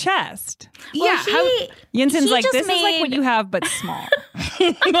for his chest? Well, Yinsen's like, this is like what you have, but small.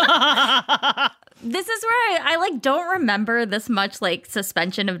 This is where I like don't remember this much like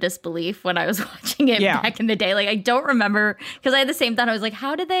suspension of disbelief when I was watching it back in the day. Like I don't remember because I had the same thought. I was like,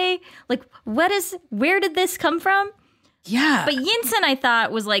 how did they like where did this come from? Yeah. But Yinsen, I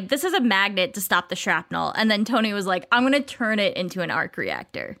thought, was like, this is a magnet to stop the shrapnel. And then Tony was like, I'm going to turn it into an arc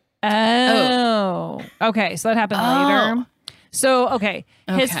reactor. Oh. Okay. So that happened later. So, okay.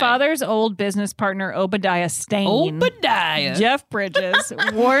 His father's old business partner, Obadiah Stane, Jeff Bridges,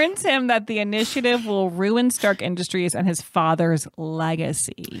 warns him that the initiative will ruin Stark Industries and his father's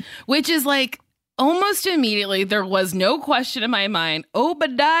legacy. Which is like, almost immediately, there was no question in my mind.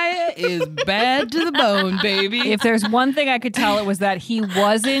 Obadiah is bad to the bone, baby. If there's one thing I could tell, it was that he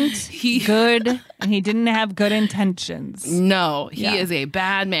wasn't good and he didn't have good intentions. No, he is a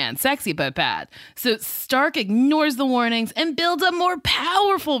bad man. Sexy, but bad. So Stark ignores the warnings and builds a more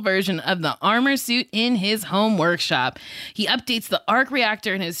powerful version of the armor suit in his home workshop. He updates the arc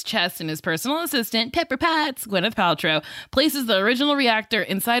reactor in his chest, and his personal assistant, Pepper Potts, Gwyneth Paltrow, places the original reactor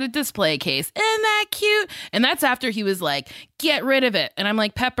inside a display case. Isn't that cute? And that's after he was like, get rid of it. And I'm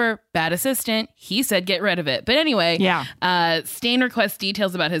like, Pepper, bad assistant. He said get rid of it. But anyway, Stane requests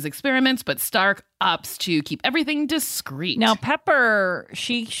details about his experiments, but Stark opts to keep everything discreet. Now, Pepper,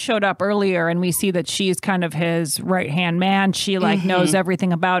 she showed up earlier, and we see that she's kind of his right-hand man. She knows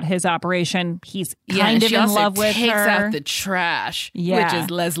everything about his operation. He's kind of in love with her. Takes out the trash, which is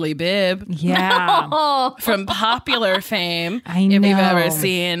Leslie Bibb. Yeah. From popular fame. I know. If you've ever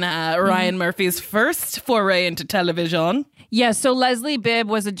seen Ryan Murphy's first foray into television. Yeah, so Leslie Bibb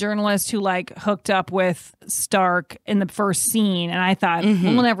was a journalist who hooked up with Stark in the first scene, and I thought,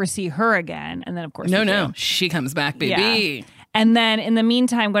 we'll never see her again. And then, of course, no, she comes back, baby. Yeah. And then in the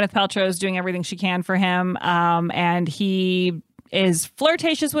meantime, Gwyneth Paltrow is doing everything she can for him, and he is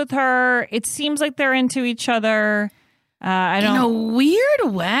flirtatious with her. It seems like they're into each other. In a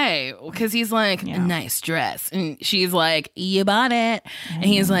weird way, because he's like, nice dress. And she's like, you bought it. And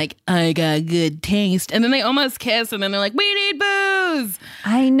he's like, I got good taste. And then they almost kiss, and then they're like, we need booze.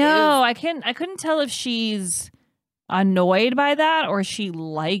 I know. I couldn't tell if she's annoyed by that or she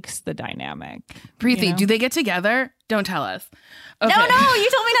likes the dynamic. Preeti, do they get together? Don't tell us. Okay. No,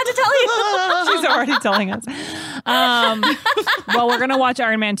 you told me not to tell you. She's already telling us. Well, we're going to watch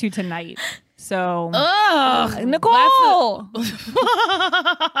Iron Man 2 tonight. So, Nicole!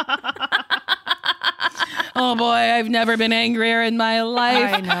 Oh boy, I've never been angrier in my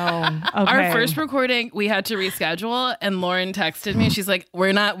life. I know. Okay. Our first recording, we had to reschedule, and Lauren texted me. She's like,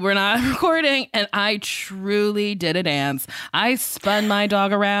 "We're not recording," and I truly did a dance. I spun my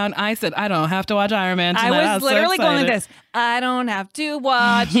dog around. I said, "I don't have to watch Iron Man tonight." I was literally going like this. I don't have to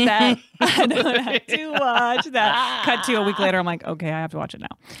watch that. I don't have to watch that. Cut to a week later. I'm like, okay, I have to watch it now.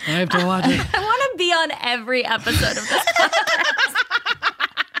 I have to watch it. I want to be on every episode of this podcast.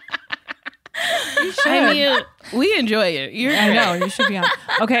 You should. I mean, we enjoy it. I know, you should be on.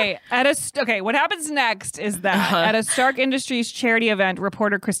 Okay, what happens next is that at a Stark Industries charity event,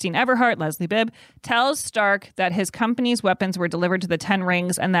 reporter Christine Everhart, Leslie Bibb, tells Stark that his company's weapons were delivered to the 10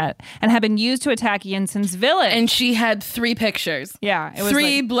 Rings and have been used to attack Yinsen's village. And she had 3 pictures. Yeah, it was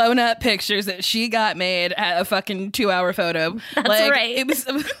 3 blown up pictures that she got made at a fucking 2-hour photo. That's right. It was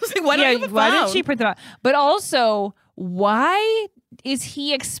like, why did she print them out? But also, why is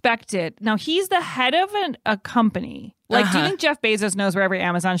he expected? Now, he's the head of a company. Do you think Jeff Bezos knows where every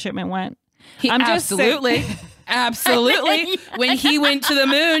Amazon shipment went? Absolutely. Absolutely. When he went to the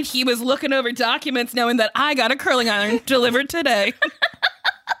moon, he was looking over documents knowing that I got a curling iron delivered today.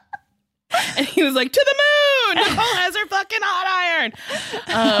 And he was like, to the moon! Nicole has her fucking hot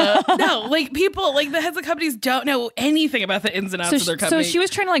iron! No, people, the heads of companies don't know anything about the ins and outs of their company. So she was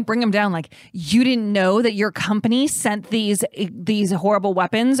trying to bring him down, you didn't know that your company sent these horrible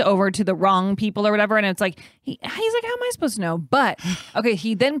weapons over to the wrong people or whatever. And it's like, he's like, how am I supposed to know? But, okay,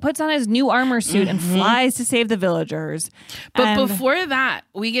 he then puts on his new armor suit and flies to save the villagers. But before that,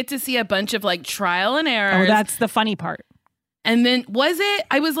 we get to see a bunch of trial and errors. Oh, that's the funny part. And then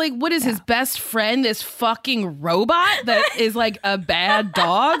I was like, what is his best friend? This fucking robot that is a bad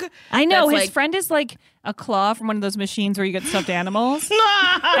dog? I know. His friend is a claw from one of those machines where you get stuffed animals.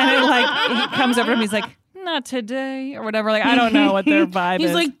 And he comes over to him. He's like, not today or whatever. I don't know what their vibe is.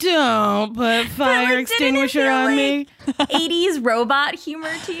 He's like, don't put fire extinguisher on me. 80s robot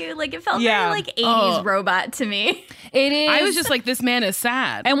humor to you? It felt very 80s robot to me. It is. I was just like, this man is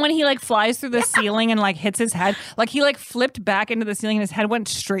sad. And when he flies through the ceiling and hits his head, he flipped back into the ceiling and his head went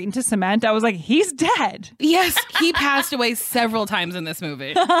straight into cement. I was like, he's dead. Yes, he passed away several times in this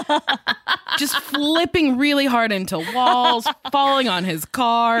movie. Just flipping really hard into walls, falling on his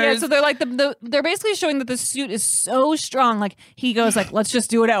cars. Yeah, so they're they're basically showing that the suit is so strong. He goes let's just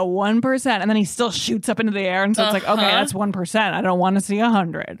do it at 1%, and then he still shoots up into the air, and so it's okay, that's 1%. I don't want to see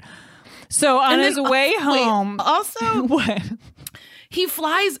 100. So on his way home, also what? He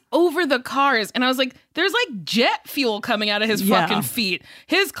flies over the cars, and I was like, there's like jet fuel coming out of his fucking feet.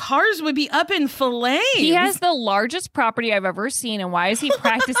 His cars would be up in flames. He has the largest property I've ever seen, and why is he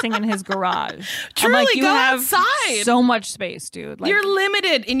practicing in his garage? Truly, I'm like, you go have outside. So much space, dude. Like, you're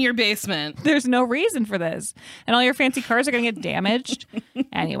limited in your basement. There's no reason for this. And all your fancy cars are going to get damaged.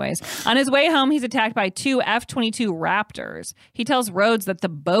 Anyways, on his way home, he's attacked by 2 F-22 Raptors. He tells Rhodes that the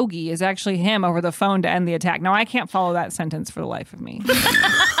bogey is actually him over the phone to end the attack. Now, I can't follow that sentence for the life of me.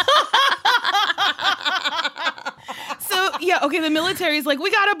 The military's like, we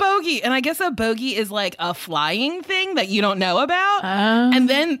got a bogey. And I guess a bogey is like a flying thing that you don't know about. And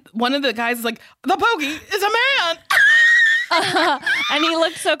then one of the guys is like, the bogey is a man. And he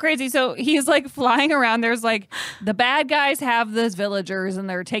looked so crazy. So he's like flying around. There's like the bad guys have those villagers and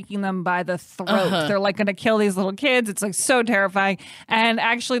they're taking them by the throat. They're like going to kill these little kids. It's like so terrifying. And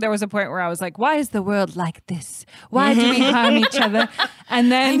actually there was a point where I was like, why is the world like this? Why do we harm each other? And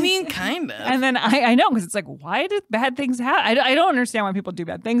then, I mean, kind of. And then I know, because it's like, why did bad things happen? I don't understand why people do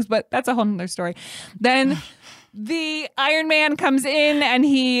bad things, but that's a whole nother story. Then the Iron Man comes in and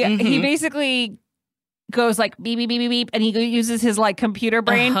he basically goes like beep, beep, beep, beep, beep, and he uses his like computer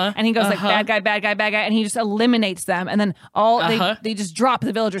brain and he goes like bad guy, bad guy, bad guy, and he just eliminates them. And then they just drop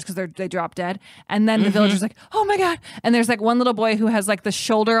the villagers because they drop dead. And then the villagers like, oh my God. And there's like one little boy who has like the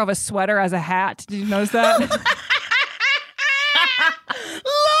shoulder of a sweater as a hat. Did you notice that?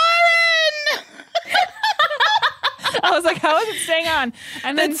 Lauren! I was like, how is it staying on?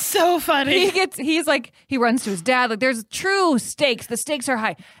 And then that's so funny. He runs to his dad. Like, there's true stakes. The stakes are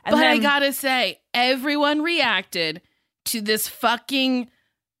high. And but then, I gotta say, everyone reacted to this fucking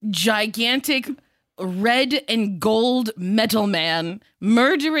gigantic red and gold metal man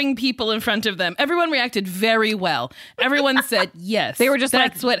murdering people in front of them. Everyone reacted very well. Everyone said yes. They were just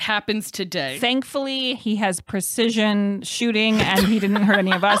that's what happens today. Thankfully, he has precision shooting and he didn't hurt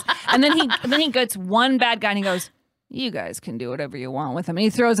any of us. And then he gets one bad guy and he goes, you guys can do whatever you want with him. And he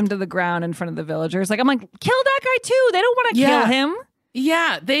throws him to the ground in front of the villagers. Like, I'm like, kill that guy too. They don't want to kill him.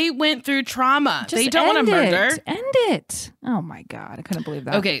 Yeah, they went through trauma. Just they don't want to murder. End it. Oh my God. I couldn't believe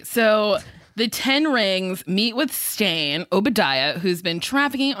that. Okay, so the 10 Rings meet with Stain, Obadiah, who's been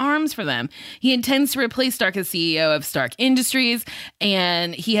trafficking arms for them. He intends to replace Stark as CEO of Stark Industries,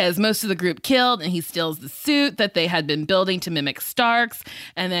 and he has most of the group killed, and he steals the suit that they had been building to mimic Stark's.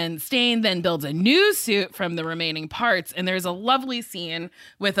 And then Stain then builds a new suit from the remaining parts, and there's a lovely scene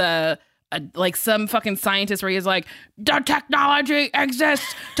with like some fucking scientist where he's like, the technology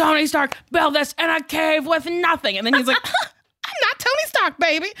exists. Tony Stark built this in a cave with nothing. And then he's like, I'm not Tony Stark,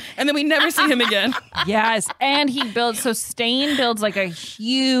 baby. And then we never see him again. Yes. And Stain builds like a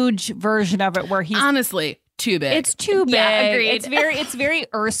huge version of it where he's honestly too big. It's too big. Yeah, agreed. It's very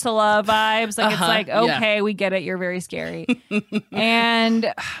Ursula vibes. Like it's like, okay, we get it. You're very scary.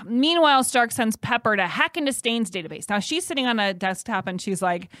 And meanwhile, Stark sends Pepper to hack into Stain's database. Now she's sitting on a desktop and she's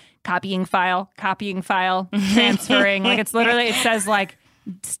like copying file, transferring. Like it's literally, it says like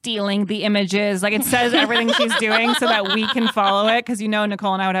stealing the images. Like it says everything she's doing so that we can follow it. Because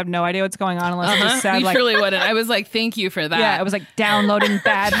Nicole and I would have no idea what's going on unless it just said we like. Truly wouldn't. I was like, thank you for that. Yeah, it was like downloading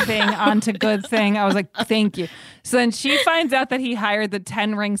bad thing onto good thing. I was like, thank you. So then she finds out that he hired the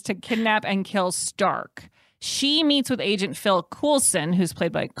 10 Rings to kidnap and kill Stark. She meets with Agent Phil Coulson, who's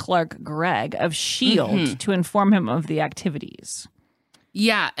played by Clark Gregg of S.H.I.E.L.D., to inform him of the activities.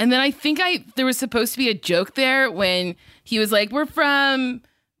 Yeah, and then I think there was supposed to be a joke there when he was like, we're from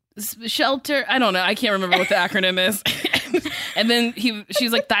shelter. I don't know. I can't remember what the acronym is. And then she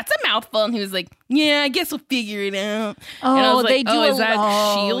was like, that's a mouthful. And he was like, yeah, I guess we'll figure it out. Oh, and I was like, they do. Is that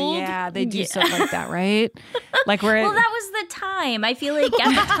S.H.I.E.L.D.? Yeah, they do stuff like that, right? Like well, that was the time. I feel like at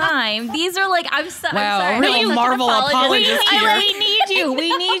the time, these are like, I'm sorry. Really Marvel apologist here. We need you.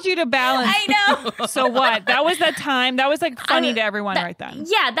 We need you to balance. I know. So what? That was the time. That was like funny to everyone right then.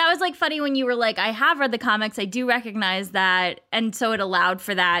 Yeah, that was like funny when you were like, I have read the comics. I do recognize that. And so it allowed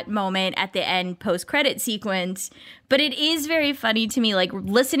for that moment at the end post-credit sequence. But it is very funny to me, like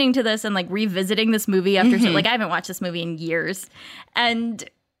listening to this and like revisiting this movie after, like I haven't watched this movie in years, and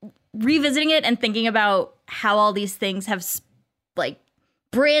revisiting it and thinking about how all these things have like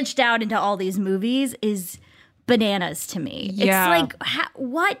branched out into all these movies is bananas to me. Yeah. It's like,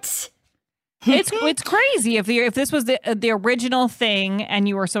 what? It's crazy if this was the original thing and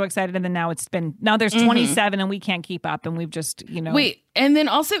you were so excited and then now there's 27 and we can't keep up and we've just Wait, and then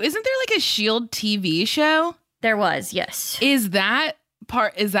also isn't there like a S.H.I.E.L.D. TV show? There was, yes. Is that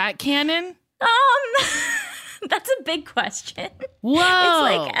canon? That's a big question. Whoa.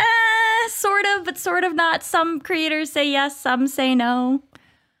 It's like, sort of, but sort of not. Some creators say yes, some say no.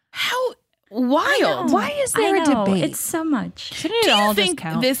 How? wild. Why is there a debate? It's so much. Shouldn't it Do all you think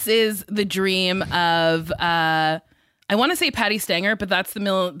just count? this is the dream of I want to say Patty Stanger, but that's the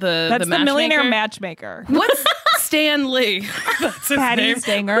millionaire matchmaker. What's Stan Lee? That's his Patty name.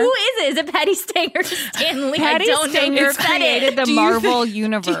 Stanger. Who is it? Is it Patty Stanger or Stan Lee? Patty I don't Stanger know. created the Marvel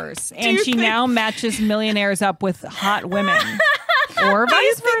universe, and she think- now matches millionaires up with hot women. Or Do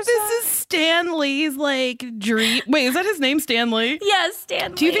you vice think versa. this is Stan Lee's like dream? Wait, is that his name, Stan Lee? Yes,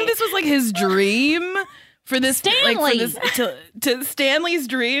 Stan Lee. Do you think this was like his dream for this? Stan Lee. To Stan Lee's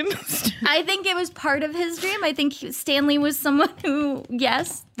dream? I think it was part of his dream. I think Stan Lee was someone who,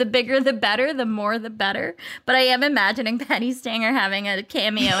 yes, the bigger the better, the more the better. But I am imagining Patty Stanger having a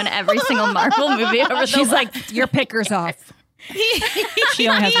cameo in every single Marvel movie over the She's like, your picker's off. She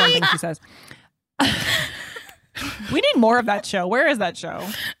only has one thing she says. We need more of that show. Where is that show?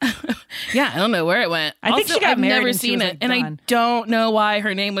 Yeah, I don't know where it went. I think Also, she got I've married never and she seen was, it, like, and I done. don't know why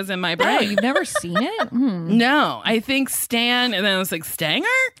her name was in my brain. Oh, you've never seen it? No, I think Stan, and then I was like, Stanger?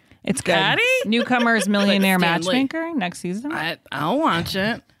 It's good. Patty? Newcomers Millionaire Like Stan Lee. Matchmaker next season. I'll watch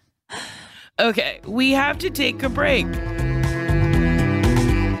it. Okay, we have to take a break.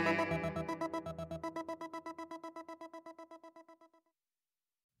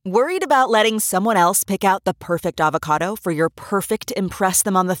 Worried about letting someone else pick out the perfect avocado for your perfect impress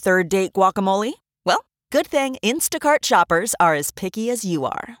them on the third date guacamole? Well, good thing Instacart shoppers are as picky as you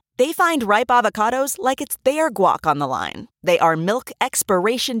are. They find ripe avocados like it's their guac on the line. They are milk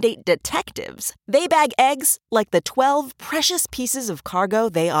expiration date detectives. They bag eggs like the 12 precious pieces of cargo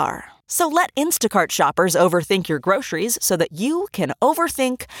they are. So let Instacart shoppers overthink your groceries so that you can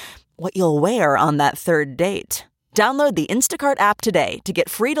overthink what you'll wear on that third date. Download the Instacart app today to get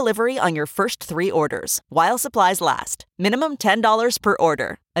free delivery on your first 3 orders, while supplies last. Minimum $10 per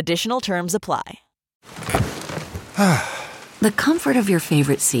order. Additional terms apply. The comfort of your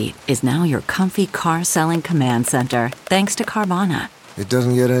favorite seat is now your comfy car selling command center, thanks to Carvana. It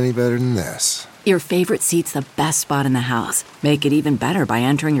doesn't get any better than this. Your favorite seat's the best spot in the house. Make it even better by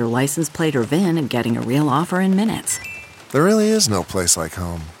entering your license plate or VIN and getting a real offer in minutes. There really is no place like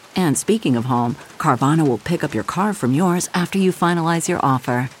home. And speaking of home, Carvana will pick up your car from yours after you finalize your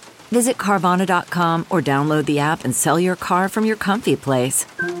offer. Visit Carvana.com or download the app and sell your car from your comfy place.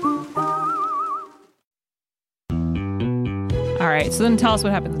 All right, so then tell us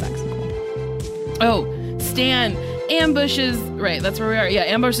what happens next. Oh, Stan ambushes, right, that's where we are. Yeah,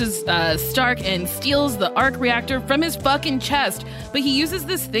 ambushes Stark and steals the arc reactor from his fucking chest. But he uses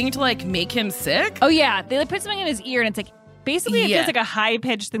this thing to, like, make him sick. Oh, yeah. They put something in his ear, and it's like, basically, it feels like a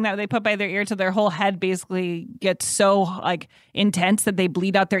high-pitched thing that they put by their ear till their whole head basically gets so, like, intense that they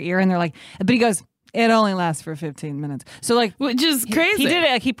bleed out their ear, and they're like, but he goes, it only lasts for 15 minutes. So, like, which is crazy. He did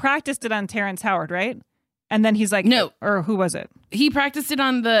it, like, he practiced it on Terrence Howard, right? And then he's like, no. Or who was it? He practiced it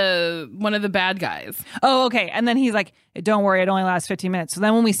on one of the bad guys. Oh, okay. And then he's like, don't worry, it only lasts 15 minutes. So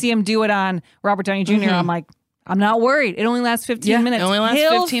then when we see him do it on Robert Downey Jr., I'm like, I'm not worried. It only lasts 15 minutes. It only lasts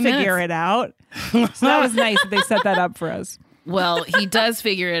He'll 15 minutes. figure it out. So that was nice that they set that up for us. Well, he does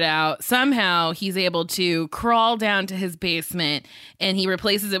figure it out. Somehow he's able to crawl down to his basement, and he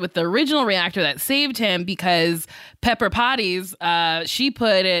replaces it with the original reactor that saved him because Pepper Potties, she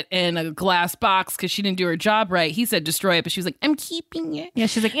put it in a glass box because she didn't do her job right. He said destroy it, but she was like, I'm keeping it. Yeah,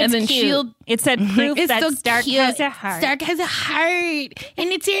 she's like, it's and then cute. It said proof it's that so Stark cute. has a heart. Stark has a heart,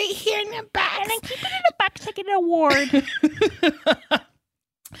 and it's right here in the box. And I keep it in the box like an award.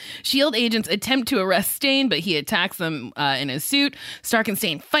 S.H.I.E.L.D. agents attempt to arrest Stain, but he attacks them in his suit. Stark and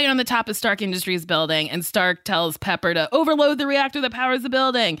Stain fight on the top of Stark Industries building, and Stark tells Pepper to overload the reactor that powers the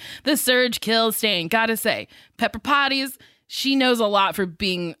building. The surge kills Stain. Gotta say, Pepper Potties, she knows a lot for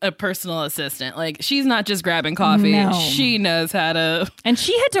being a personal assistant. Like, she's not just grabbing coffee. No. She knows how to... And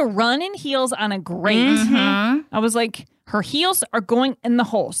she had to run in heels on a grate. Mm-hmm. I was like, her heels are going in the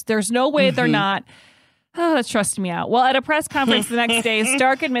holes. There's no way they're not... Oh, that's trusting me out. Well, at a press conference the next day,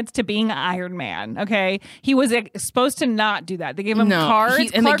 Stark admits to being Iron Man. Okay, he was supposed to not do that. They gave him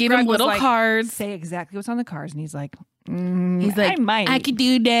cards, and they gave him little cards. Say exactly what's on the cards, and he's like, I might. I could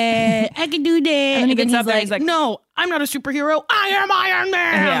do that. I could do that. And then he gets up there, he's like, no, I'm not a superhero. I am Iron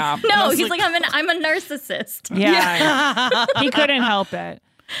Man. Yeah. No, he's like, I'm a narcissist. Yeah. He couldn't help it.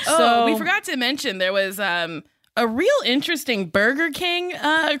 So we forgot to mention there was a real interesting Burger King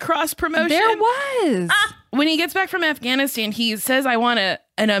cross promotion. There was. When he gets back from Afghanistan, he says, I want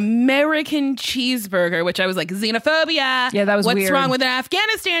an American cheeseburger, which I was like, xenophobia. Yeah, that was What's weird. wrong with an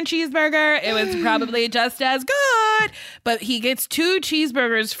Afghanistan cheeseburger? It was probably just as good. But he gets 2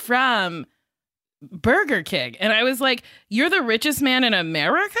 cheeseburgers from Burger King. And I was like, you're the richest man in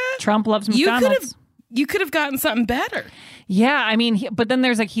America? Trump loves McDonald's. You could have gotten something better. Yeah, I mean, but then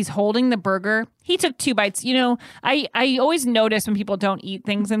there's like he's holding the burger. He took 2 bites. You know, I always notice when people don't eat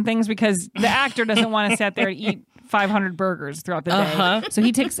things and things because the actor doesn't want to sit there and eat 500 burgers throughout the day. So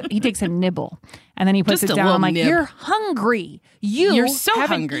he takes a nibble and then he puts Just it a down. little I'm like, nib. you're hungry. You're so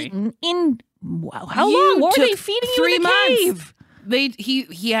hungry. Eaten in how long? What were they feeding you in the cave?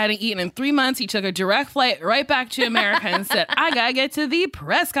 He hadn't eaten in 3 months. He took a direct flight right back to America and said, I gotta get to the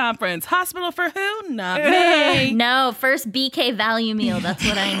press conference. Hospital for who? Not me. No, first BK value meal. That's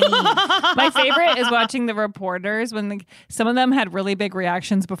what I need. My favorite is watching the reporters when some of them had really big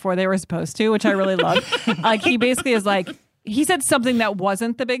reactions before they were supposed to, which I really loved. Like he basically is like, he said something that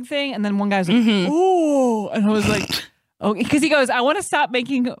wasn't the big thing. And then one guy's like, oh, and I was like, oh, because he goes, I want to stop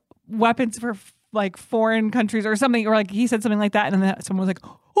making weapons for like foreign countries or something, or like he said something like that, and then someone was like,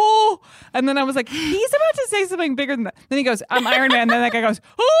 oh, and then I was like, he's about to say something bigger than that. Then he goes, I'm Iron Man. Then that guy goes,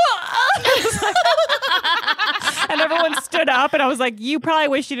 oh, and everyone stood up, and I was like, you probably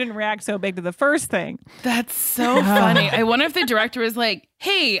wish you didn't react so big to the first thing. That's so funny. I wonder if the director was like,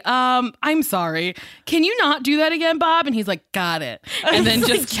 hey, I'm sorry. Can you not do that again, Bob? And he's like, got it. And then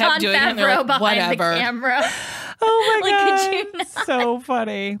just kept doing it. And they're like, whatever. The camera. Oh my God. Could you not? So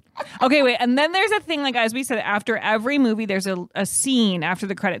funny. Okay, wait. And then there's a thing, like, as we said, after every movie, there's a scene after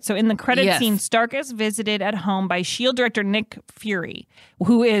the credits. So in the credit scene, Stark is visited at home by S.H.I.E.L.D. director Nick Fury,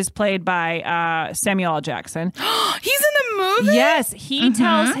 who is played by Samuel L. Jackson. He's in the movie? Yes. He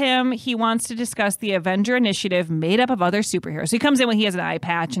tells him he wants to discuss the Avenger Initiative made up of other superheroes. So he comes in when he has an eye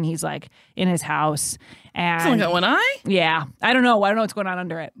patch and he's like in his house. And someone got one eye? Yeah. I don't know what's going on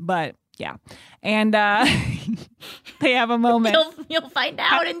under it, but yeah. And they have a moment. You'll find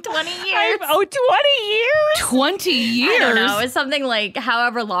out in 20 years. 20 years? 20 years? I don't know. It's something like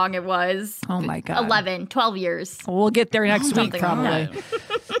however long it was. Oh my God. 11, 12 years. We'll get there next week probably.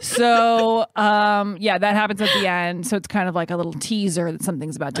 So, yeah, that happens at the end. So it's kind of like a little teaser that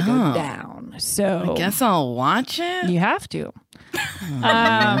something's about to go down. So I guess I'll watch it. You have to.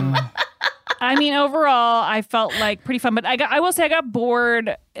 I mean, overall, I felt like pretty fun, but I will say I got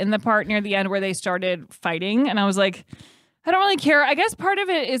bored in the part near the end where they started fighting, and I was like, I don't really care. I guess part of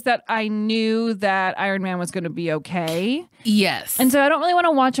it is that I knew that Iron Man was going to be okay. Yes. And so I don't really want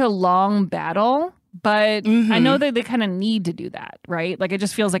to watch a long battle, but I know that they kind of need to do that, right? Like, it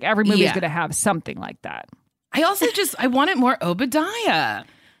just feels like every movie is going to have something like that. I also I wanted more Obadiah.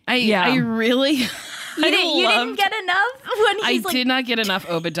 I really... You didn't get enough when he's did not get enough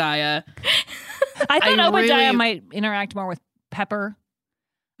Obadiah. I thought Obadiah might interact more with Pepper.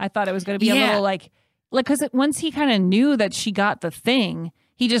 I thought it was going to be a little like because once he kind of knew that she got the thing,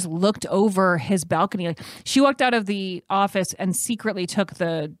 he just looked over his balcony. Like she walked out of the office and secretly took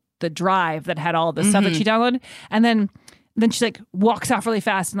the drive that had all the stuff that she downloaded, and then she like walks off really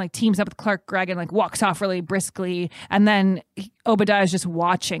fast and like teams up with Clark Gregg and like walks off really briskly. And then Obadiah's just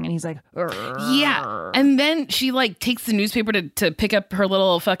watching and he's like, Urgh. Yeah. And then she like takes the newspaper to pick up her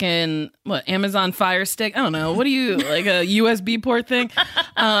little fucking Amazon Fire Stick. I don't know. What do you like a USB port thing?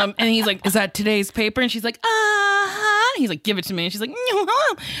 And he's like, is that today's paper? And she's like, he's like, give it to me. And she's like, no.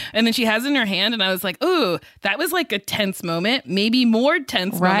 And then she has it in her hand. And I was like, ooh, that was like a tense moment. Maybe more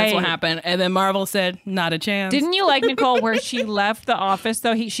tense moments will happen. And then Marvel said, not a chance. Didn't you like, Nicole, where she left the office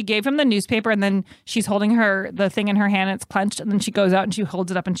though? She gave him the newspaper and then she's holding the thing in her hand and it's clenched. And then she goes out and she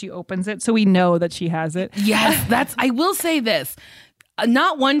holds it up and she opens it. So we know that she has it. Yes, I will say this.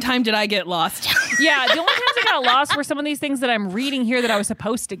 Not one time did I get lost. Yeah, the only times I got lost were some of these things that I'm reading here that I was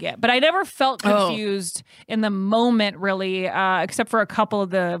supposed to get. But I never felt confused in the moment, really, except for a couple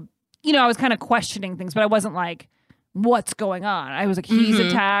of the, I was kind of questioning things, but I wasn't like, what's going on? I was like, he's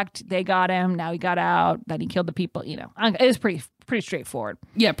attacked, they got him, now he got out, then he killed the people, It was pretty straightforward.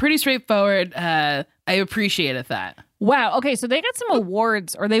 Yeah, pretty straightforward. I appreciated that. Wow. Okay, so they got some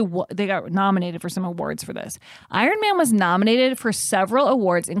awards, or they got nominated for some awards for this. Iron Man was nominated for several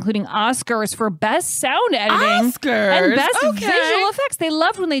awards, including Oscars for Best Sound Editing and Best Visual Effects. They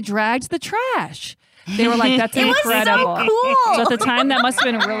loved when they dragged the trash. They were like, that's incredible. So cool. So at the time, that must have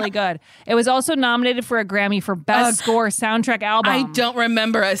been really good. It was also nominated for a Grammy for Best Score Soundtrack Album. I don't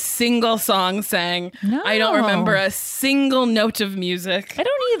remember a single song sang. No. I don't remember a single note of music. I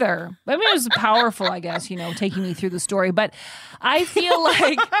don't either. I mean, it was powerful, I guess, taking me through the story. But I feel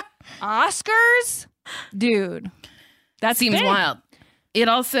like Oscars, dude, that seems wild. It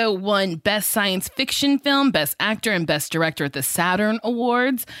also won Best Science Fiction Film, Best Actor, and Best Director at the Saturn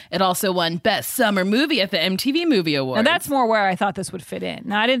Awards. It also won Best Summer Movie at the MTV Movie Awards. Now, that's more where I thought this would fit in.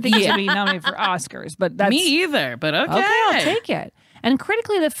 Now, I didn't think it should be nominated for Oscars, but that's... Me either, but okay. Okay, I'll take it. And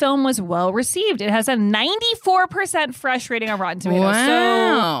critically, the film was well received. It has a 94% fresh rating on Rotten Tomatoes.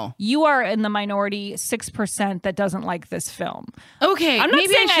 Wow. So you are in the minority 6% that doesn't like this film. Okay. I'm not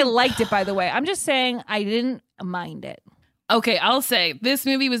saying I liked it, by the way. I'm just saying I didn't mind it. Okay, I'll say this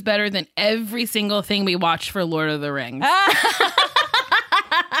movie was better than every single thing we watched for Lord of the Rings.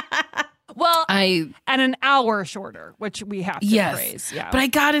 Well, and an hour shorter, which we have to praise. Yeah. But I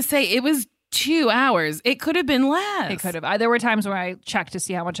gotta say, it was 2 hours. It could have been less. It could have. There were times where I checked to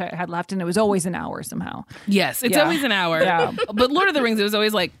see how much I had left, and it was always an hour somehow. Yes, it's always an hour. Yeah. But Lord of the Rings, it was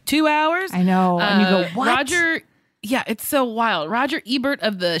always like 2 hours. I know. And you go, what? Yeah, it's so wild. Roger Ebert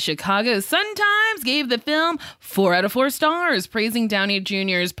of the Chicago Sun-Times gave the film 4 out of 4 stars, praising Downey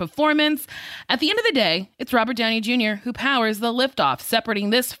Jr.'s performance. At the end of the day, it's Robert Downey Jr. who powers the liftoff,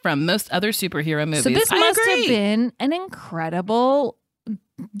 separating this from most other superhero movies. So this must have been an incredible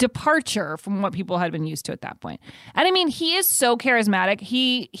departure from what people had been used to at that point. And I mean, he is so charismatic.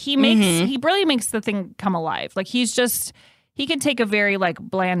 He really makes the thing come alive. Like he can take a very like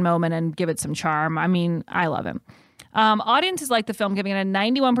bland moment and give it some charm. I mean, I love him. Audiences like the film, giving it a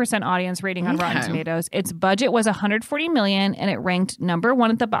 91% audience rating on Rotten Tomatoes. Its budget was $140 million, and it ranked number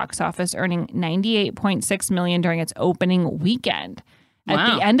 1 at the box office, earning $98.6 million during its opening weekend. Wow.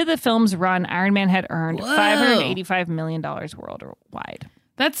 At the end of the film's run, Iron Man had earned $585 million worldwide.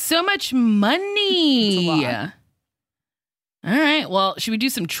 That's so much money. It's a lot. All right. Well, should we do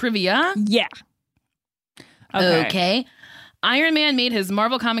some trivia? Yeah. Okay. Iron Man made his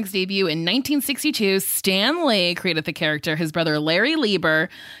Marvel Comics debut in 1962. Stan Lee created the character. His brother Larry Lieber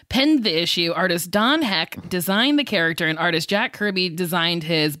penned the issue. Artist Don Heck designed the character, and artist Jack Kirby designed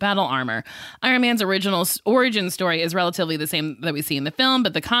his battle armor. Iron Man's original origin story is relatively the same that we see in the film,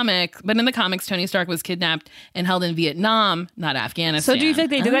 but in the comics, Tony Stark was kidnapped and held in Vietnam, not Afghanistan. So do you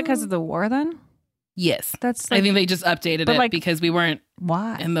think they did that because of the war then? Yes. That's I think they just updated it because we weren't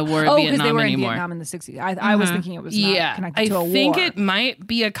in the war of Vietnam anymore. Oh, because they were in Vietnam in the 60s. I was thinking it was not connected to a war. I think it might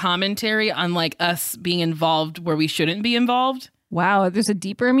be a commentary on like us being involved where we shouldn't be involved. Wow, there's a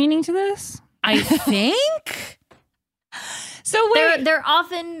deeper meaning to this? I think. So wait, they're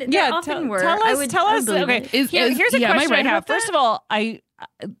often were. Tell us. Okay, here's a question I have. First of all,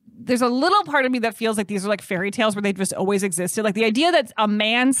 there's a little part of me that feels like these are like fairy tales where they just always existed. Like the idea that a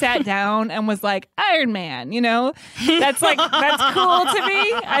man sat down and was like, Iron Man, you know, that's cool to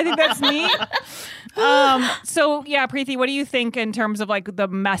me. I think that's neat. So yeah, Preeti, what do you think in terms of like the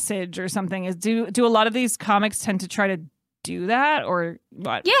message or something? Do a lot of these comics tend to try to do that or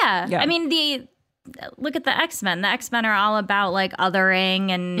what? Yeah. I mean, look at the X-Men. The X-Men are all about like othering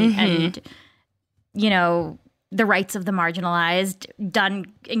and you know, the rights of the marginalized, done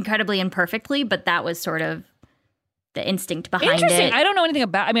incredibly imperfectly, but that was sort of the instinct behind it. I don't know anything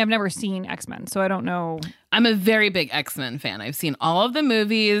about. I mean, I've never seen X-Men, so I don't know. I'm a very big X-Men fan. I've seen all of the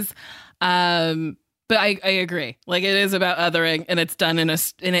movies, but I agree. Like it is about othering, and it's done in a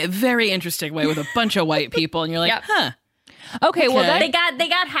very interesting way with a bunch of white people, and you're like, huh. Okay, well, they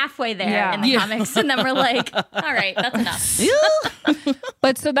got halfway there in the comics, and then we're like, all right, that's enough.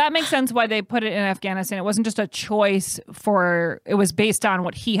 But so that makes sense why they put it in Afghanistan. It wasn't just a choice it was based on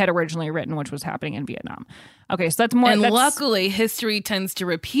what he had originally written, which was happening in Vietnam. Okay, so that's more. And luckily, history tends to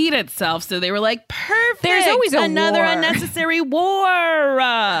repeat itself. So they were like, perfect. There's always another unnecessary war.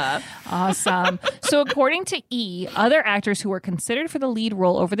 Awesome. So according to E, other actors who were considered for the lead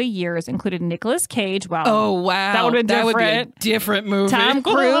role over the years included Nicolas Cage. Wow. Oh, wow. That would have been different. That would be a different movie. Tom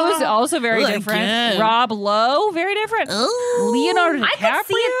Cruise, also very different. Rob Lowe, very different. Leonardo DiCaprio. I could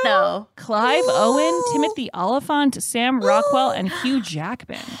see it, though. Clive Owen, Timothy Olyphant, Sam Rockwell, and Hugh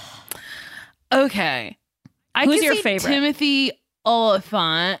Jackman. Okay. Who's your favorite? Timothy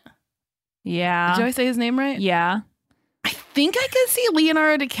Olyphant. Yeah. Did I say his name right? Yeah. I think I could see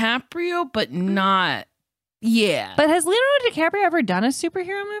Leonardo DiCaprio, but not. Yeah. But has Leonardo DiCaprio ever done a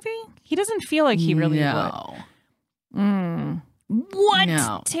superhero movie? He doesn't feel like he really would. What?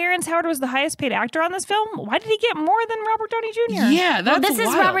 No. Terrence Howard was the highest paid actor on this film? Why did he get more than Robert Downey Jr.? Yeah, that's this is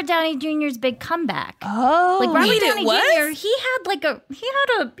Robert Downey Jr.'s big comeback. Oh. Like Robert Downey Jr., he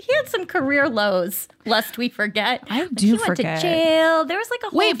had some career lows, lest we forget. I forget. He went to jail. There was like a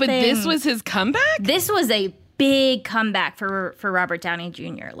whole thing. Wait, but this was his comeback? This was a big comeback for Robert Downey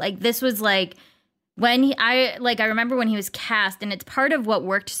Jr. Like this was like when I remember when he was cast, and it's part of what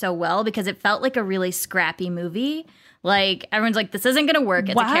worked so well because it felt like a really scrappy movie. Like everyone's like, this isn't gonna work.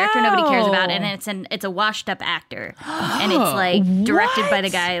 It's a character nobody cares about, and it's a washed up actor, and it's like directed by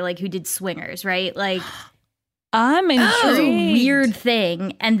the guy like who did Swingers, right? Like I'm intrigued. It was a weird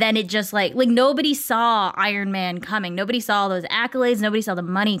thing, and then it just like nobody saw Iron Man coming. Nobody saw those accolades. Nobody saw the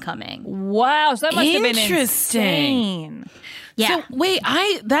money coming. Wow, so that must have been Interesting. insane. Yeah. So wait,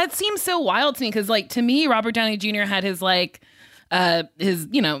 that seems so wild to me because, like, to me, Robert Downey Jr. had his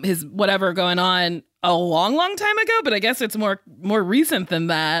his whatever going on a long, long time ago, but I guess it's more recent than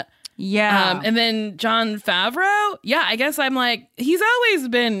that. Yeah. And then Jon Favreau, I guess I'm like, he's always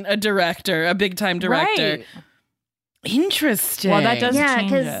been a director, a big time director. Right. Interesting. Well, that does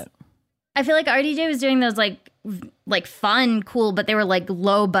change it. I feel like RDJ was doing those like fun, cool, but they were like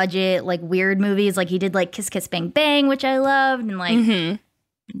low budget, like weird movies. Like he did like Kiss Kiss Bang Bang, which I loved, and like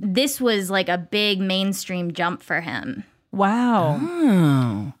this was like a big mainstream jump for him. Wow.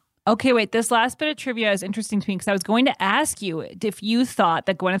 Oh. Okay, wait. This last bit of trivia is interesting to me because I was going to ask you if you thought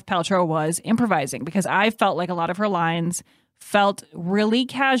that Gwyneth Paltrow was improvising, because I felt like a lot of her lines felt really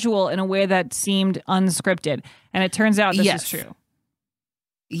casual in a way that seemed unscripted. And it turns out this is true.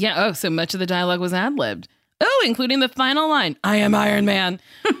 Yeah. Oh, so much of the dialogue was ad-libbed. Oh, including the final line, "I am Iron Man."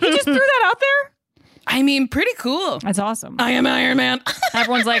 He just threw that out there? I mean, pretty cool. That's awesome. I am Iron Man.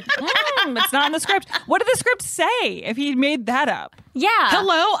 Everyone's like, it's not in the script. What did the script say if he made that up? Yeah.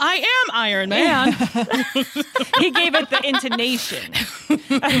 Hello, I am Iron Man. He gave it the intonation.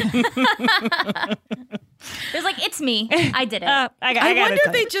 It was like, it's me. I did it. I wonder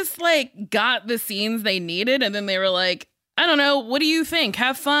if they just like got the scenes they needed and then they were like, I don't know, what do you think?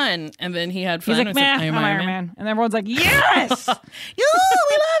 Have fun. And then he had fun. He's like, I'm Iron Man. And everyone's like, yes! We love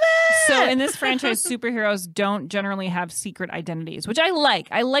it! So in this franchise, superheroes don't generally have secret identities, which I like.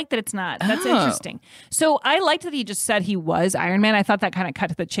 I like that it's not. That's interesting. So I liked that he just said he was Iron Man. I thought that kind of cut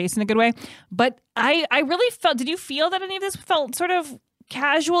to the chase in a good way. But I really felt, did you feel that any of this felt sort of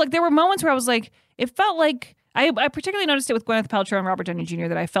casual? Like there were moments where I was like, it felt like, I particularly noticed it with Gwyneth Paltrow and Robert Downey Jr.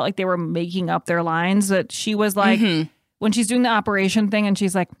 that I felt like they were making up their lines, that she was like, when she's doing the operation thing and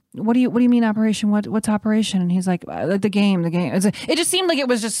she's like, what do you mean operation? What's operation? And he's like, the game. It just seemed like it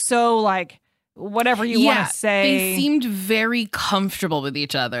was just so like, whatever you want to say. They seemed very comfortable with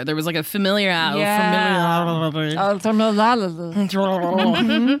each other. There was like a familiar.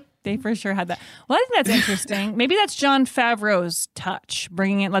 They for sure had that. Well, I think that's interesting. Maybe that's Jon Favreau's touch,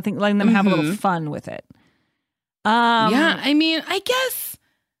 bringing it, letting them have a little fun with it. I mean, I guess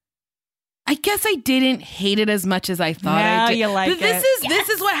I didn't hate it as much as I thought I did. You like this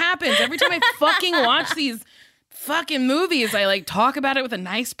is what happens every time I fucking watch these fucking movies. I like talk about it with a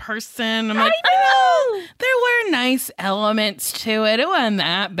nice person. I'm like, there were nice elements to it. It wasn't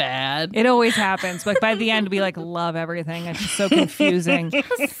that bad. It always happens. But by the end, we like love everything. It's just so confusing.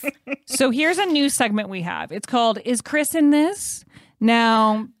 So here's a new segment we have. It's called "Is Chris in This?"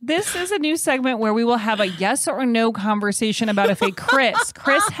 Now, this is a new segment where we will have a yes or no conversation about if a Chris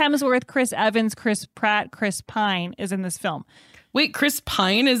Hemsworth, Chris Evans, Chris Pratt, Chris Pine is in this film. Wait, Chris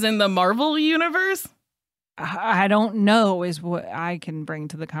Pine is in the Marvel universe? I don't know is what I can bring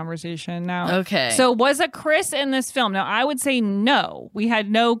to the conversation now. Okay. So was a Chris in this film? Now, I would say no. We had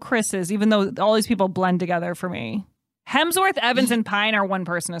no Chris's, even though all these people blend together for me. Hemsworth, Evans, and Pine are one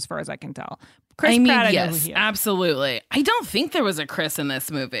person as far as I can tell. Chris Pratt, yes, I know who he is. Absolutely. I don't think there was a Chris in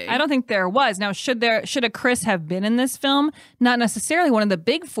this movie. I don't think there was. Now, should a Chris have been in this film? Not necessarily one of the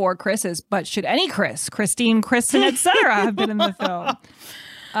big four Chris's, but should any Chris, Christine, Kristen, etc., have been in the film?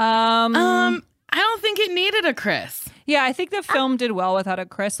 I don't think it needed a Chris. Yeah, I think the film did well without a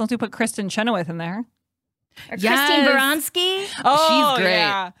Chris. Unless we put Kristen Chenoweth in there. Or Christine Baranski. Oh, she's great.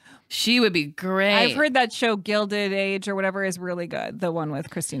 Yeah. She would be great. I've heard that show Gilded Age or whatever is really good. The one with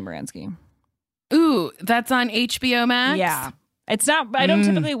Christine Baranski. Ooh, that's on HBO Max? Yeah. It's not, I don't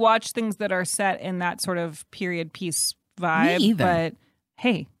typically watch things that are set in that sort of period piece vibe. Me either. But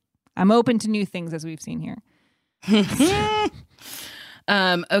hey, I'm open to new things as we've seen here.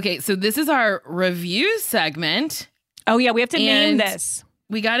 Okay, so this is our review segment. Oh, yeah, we have to name this.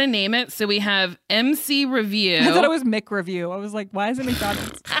 We got to name it. So we have MC Review. I thought it was Mick Review. I was like, why is it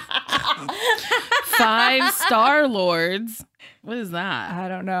McDonald's? 5 Star Lords. What is that? I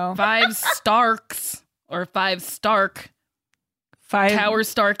don't know. 5 Starks or 5 Stark. 5 Tower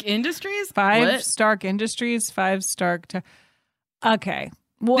Stark Industries? 5 What? Stark Industries, 5 Stark. Okay.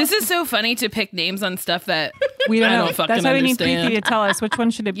 Well, this is so funny to pick names on stuff that we don't know. Don't fucking That's why we need understand. Preeti to tell us which one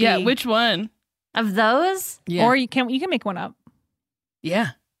should it be. Yeah, which one? Of those? Yeah. Or you can make one up. Yeah.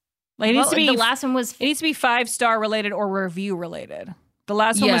 Like, it needs to be, the last one was... It needs to be 5-star related or review related. The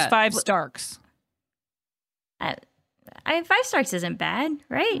last one was 5 Starks. 5 Starks isn't bad,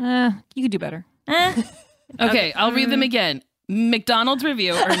 right? You could do better. Okay, I'll read them again. McDonald's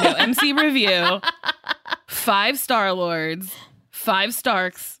Review, or no, MC Review, 5 Star Lords, 5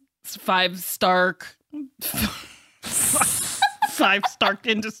 Starks, 5 Stark, 5 Stark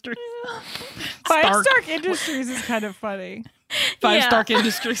Industries. 5 Stark Industries is kind of funny. 5 Stark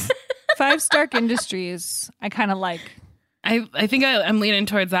Industries. Five Stark Industries, I kind of like. I think I'm leaning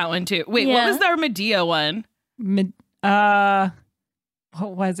towards that one too. Wait, what was our Medea one? What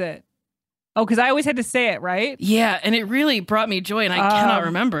was it? Oh, because I always had to say it, right? Yeah, and it really brought me joy, and I cannot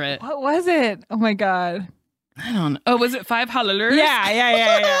remember it. What was it? Oh my God. I don't know. Oh, was it Five Hallelujahs?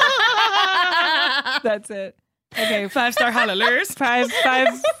 Yeah. That's it. Okay, 5-star hallelujahs. Five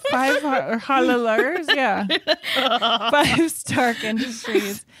hallelujahs. Yeah. 5 Stark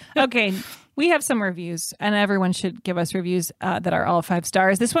Industries. Okay, we have some reviews, and everyone should give us reviews that are all 5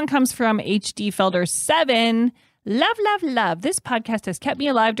 stars. This one comes from HD Felder 7. Love, love, love. This podcast has kept me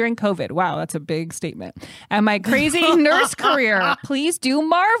alive during COVID. Wow, that's a big statement. And my crazy nurse career. Please do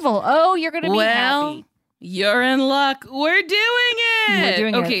Marvel. Oh, you're going to be happy. You're in luck. We're doing it. We're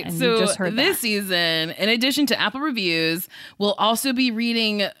doing okay, it. And so you just heard this season, in addition to Apple reviews, we'll also be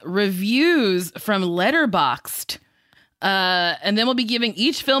reading reviews from Letterboxd. And then we'll be giving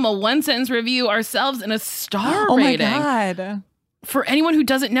each film a 1-sentence review ourselves and a star rating. Oh my God. For anyone who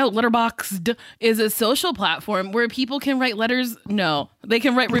doesn't know, Letterboxd is a social platform where people can write letters. No, they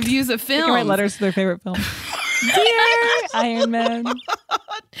can write reviews of films. They can write letters to their favorite film. Dear Iron Man. Dear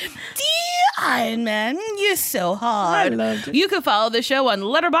Iron Man, you're so hard. I loved it. You can follow the show on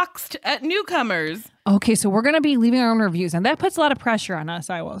Letterboxd at Newcomers. Okay, so we're going to be leaving our own reviews, and that puts a lot of pressure on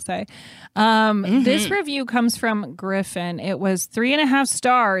us, I will say. This review comes from Griffin. It was 3.5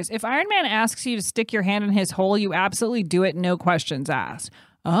 stars. If Iron Man asks you to stick your hand in his hole, you absolutely do it, no questions asked.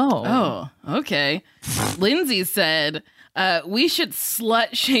 Oh, okay. Lindsay said, we should slut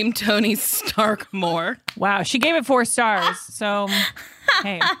shame Tony Stark more. Wow, she gave it 4 stars. So,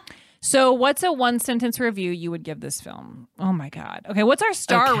 hey. So what's a 1-sentence review you would give this film? Oh my God. Okay, what's our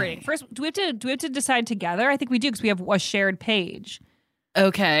star rating? First, do we have to decide together? I think we do because we have a shared page.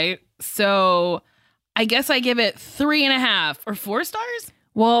 Okay, so I guess I give it 3.5 or 4 stars.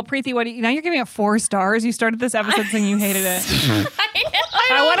 Well, Preeti, now you're giving it 4 stars. You started this episode saying you hated it.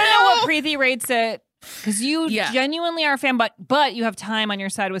 I want to know what Preeti rates it. Because you genuinely are a fan, but you have time on your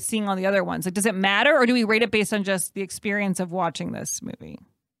side with seeing all the other ones. Like, does it matter, or do we rate it based on just the experience of watching this movie?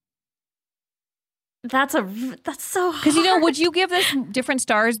 That's so hard. Because, would you give this different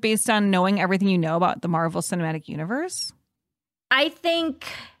stars based on knowing everything you know about the Marvel Cinematic Universe? I think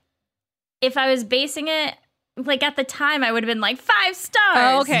if I was basing it, like at the time, I would have been like 5 stars.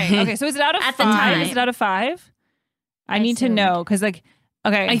 Oh, okay. Okay, so is it out of 5? At the time. Is it out of 5? I need to know, because, like,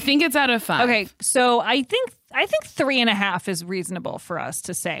 okay. I think it's out of 5. Okay, so I think 3.5 is reasonable for us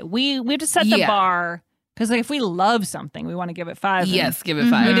to say. We have to set the bar, because, like, if we love something, we want to give it 5. Yes, give it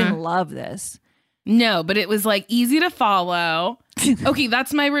 5. We didn't love this. No, but it was like easy to follow. Okay,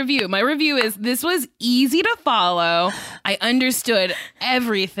 that's my review. My review is this was easy to follow. I understood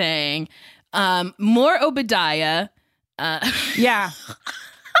everything. More Obadiah. Yeah.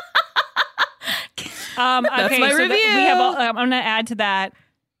 That's my review. We have. I'm going to add to that.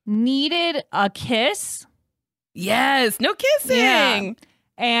 Needed a kiss. Yes, no kissing. Yeah.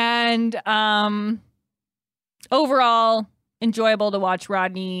 And overall, enjoyable to watch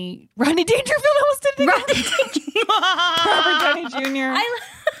Rodney Dangerfield. Robert Downey Jr.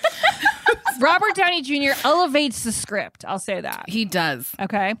 Robert Downey Jr. elevates the script. I'll say that. He does.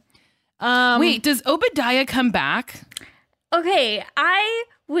 Okay. Wait, does Obadiah come back? Okay, I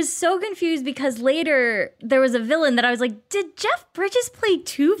was so confused because later there was a villain that I was like, did Jeff Bridges play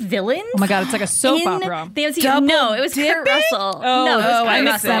 2 villains? Oh my God, it's like a soap opera. No, it was Kurt Russell. Oh, no, it was Kurt I Russell.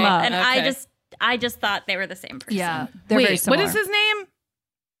 mixed them up. And okay. I just thought they were the same person. Yeah, they're very Wait, similar. what is his name?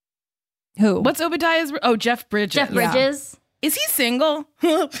 Who? What's Obadiah's? Oh, Jeff Bridges. Jeff Bridges. Yeah. Is he single?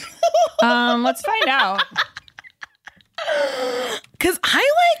 Let's find out. Because I'm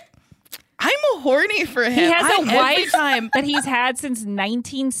horny for him. He has a wife every time. that he's had since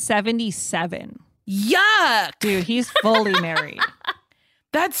 1977. Yuck. Dude, he's fully married.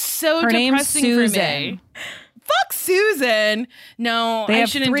 That's so Her name's depressing for Susan. me. Fuck Susan. No, They I have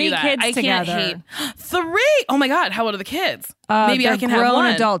shouldn't 3 do that. kids I together. can't hate. 3? Oh my God, how old are the kids? Maybe I can have grown one.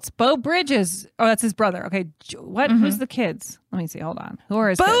 adults. Bo Bridges. Oh, that's his brother. Okay, what? Who's the kids? Let me see. Hold on. Who are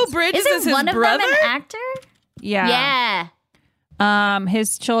his Bo kids? Bridges is his one brother? of them an actor? Yeah. Yeah.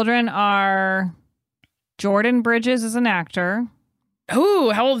 His children are Jordan Bridges is an actor.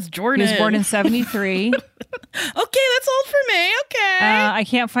 Oh, how old is Jordan? He was born in 73. Okay, that's old for me. Okay. I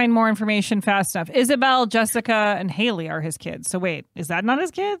can't find more information fast enough. Isabel, Jessica, and Haley are his kids. So wait, is that not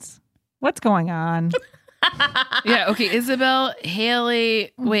his kids? What's going on? Yeah, okay. Isabel,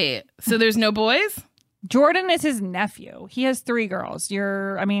 Haley. Wait, so there's no boys? Jordan is his nephew. He has 3 girls.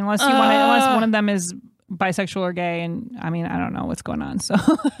 Unless one of them is bisexual or gay, and I don't know what's going on. So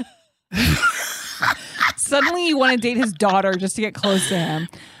Suddenly you want to date his daughter just to get close to him.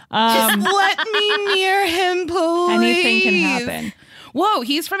 Just let me near him, please. Anything can happen. Whoa,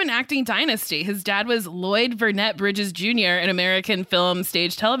 he's from an acting dynasty. His dad was Lloyd Burnett Bridges Jr., an American film,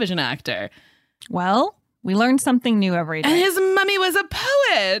 stage, television actor. Well, we learn something new every day. And his mummy was a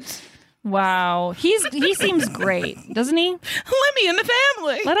poet. Wow. He seems great, doesn't he? Let me in the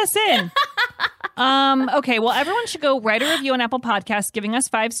family. Let us in. Okay, well, everyone should go write a review on Apple Podcasts giving us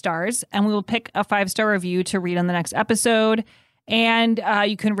 5 stars, and we will pick a 5-star review to read on the next episode. And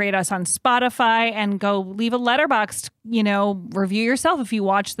you can rate us on Spotify and go leave a Letterboxd, review yourself if you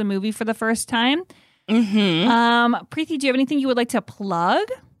watch the movie for the first time. Preeti, do you have anything you would like to plug?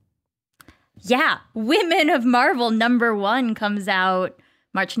 Yeah. Women of Marvel #1 comes out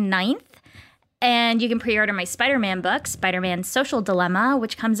March 9th. And you can pre-order my Spider-Man book, Spider-Man Social Dilemma,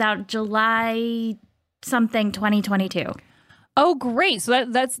 which comes out July something 2022. Oh, great. So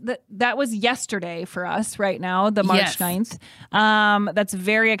that was yesterday for us right now, the March 9th. That's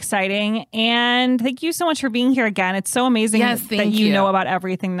very exciting. And thank you so much for being here again. It's so amazing that you know about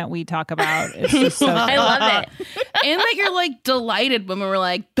everything that we talk about. It's just so I love it. And that you're like delighted when we were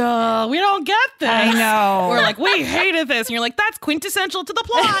like, duh, we don't get this. I know. We're like, we hated this. And you're like, that's quintessential to the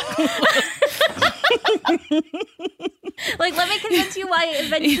plot. Like, let me convince you why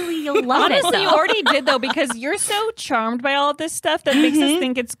eventually you'll love it. Honestly, you already did, though, because you're so charmed by all of this stuff that makes us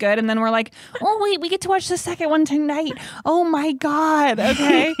think it's good. And then we're like, oh, wait, we get to watch the second one tonight. Oh, my God.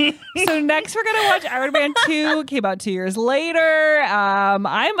 Okay. So next we're going to watch Iron Man 2. Came out 2 years later.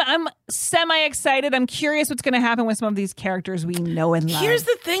 I'm semi-excited. I'm curious what's going to happen with some of these characters we know and love. Here's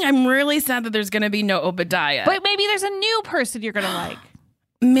the thing. I'm really sad that there's going to be no Obadiah. But maybe there's a new person you're going to like.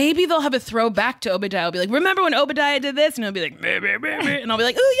 Maybe they'll have a throwback to Obadiah. I'll be like, remember when Obadiah did this? And he'll be like, meh, meh, meh, meh. And I'll be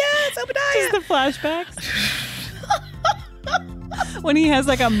like, oh, yeah, it's Obadiah. Just the flashbacks. When he has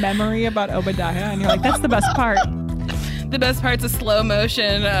like a memory about Obadiah and you're like, that's the best part. The best part's a slow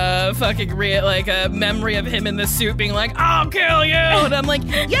motion like a memory of him in the suit being like, I'll kill you. And I'm like,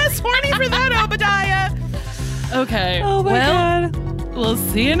 yes, horny for that, Obadiah. Okay. Oh, my God. We'll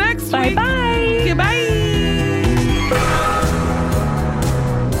see you next week. Bye-bye. Goodbye.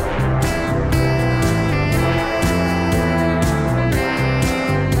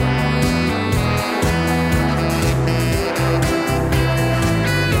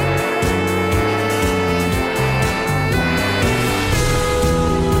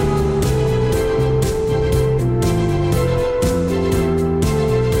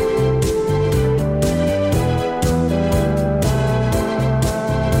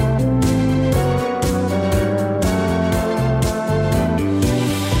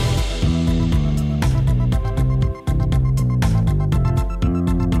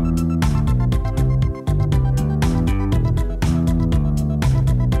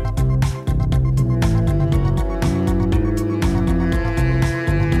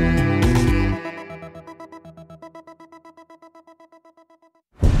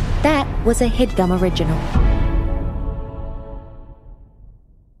 That was a HeadGum original.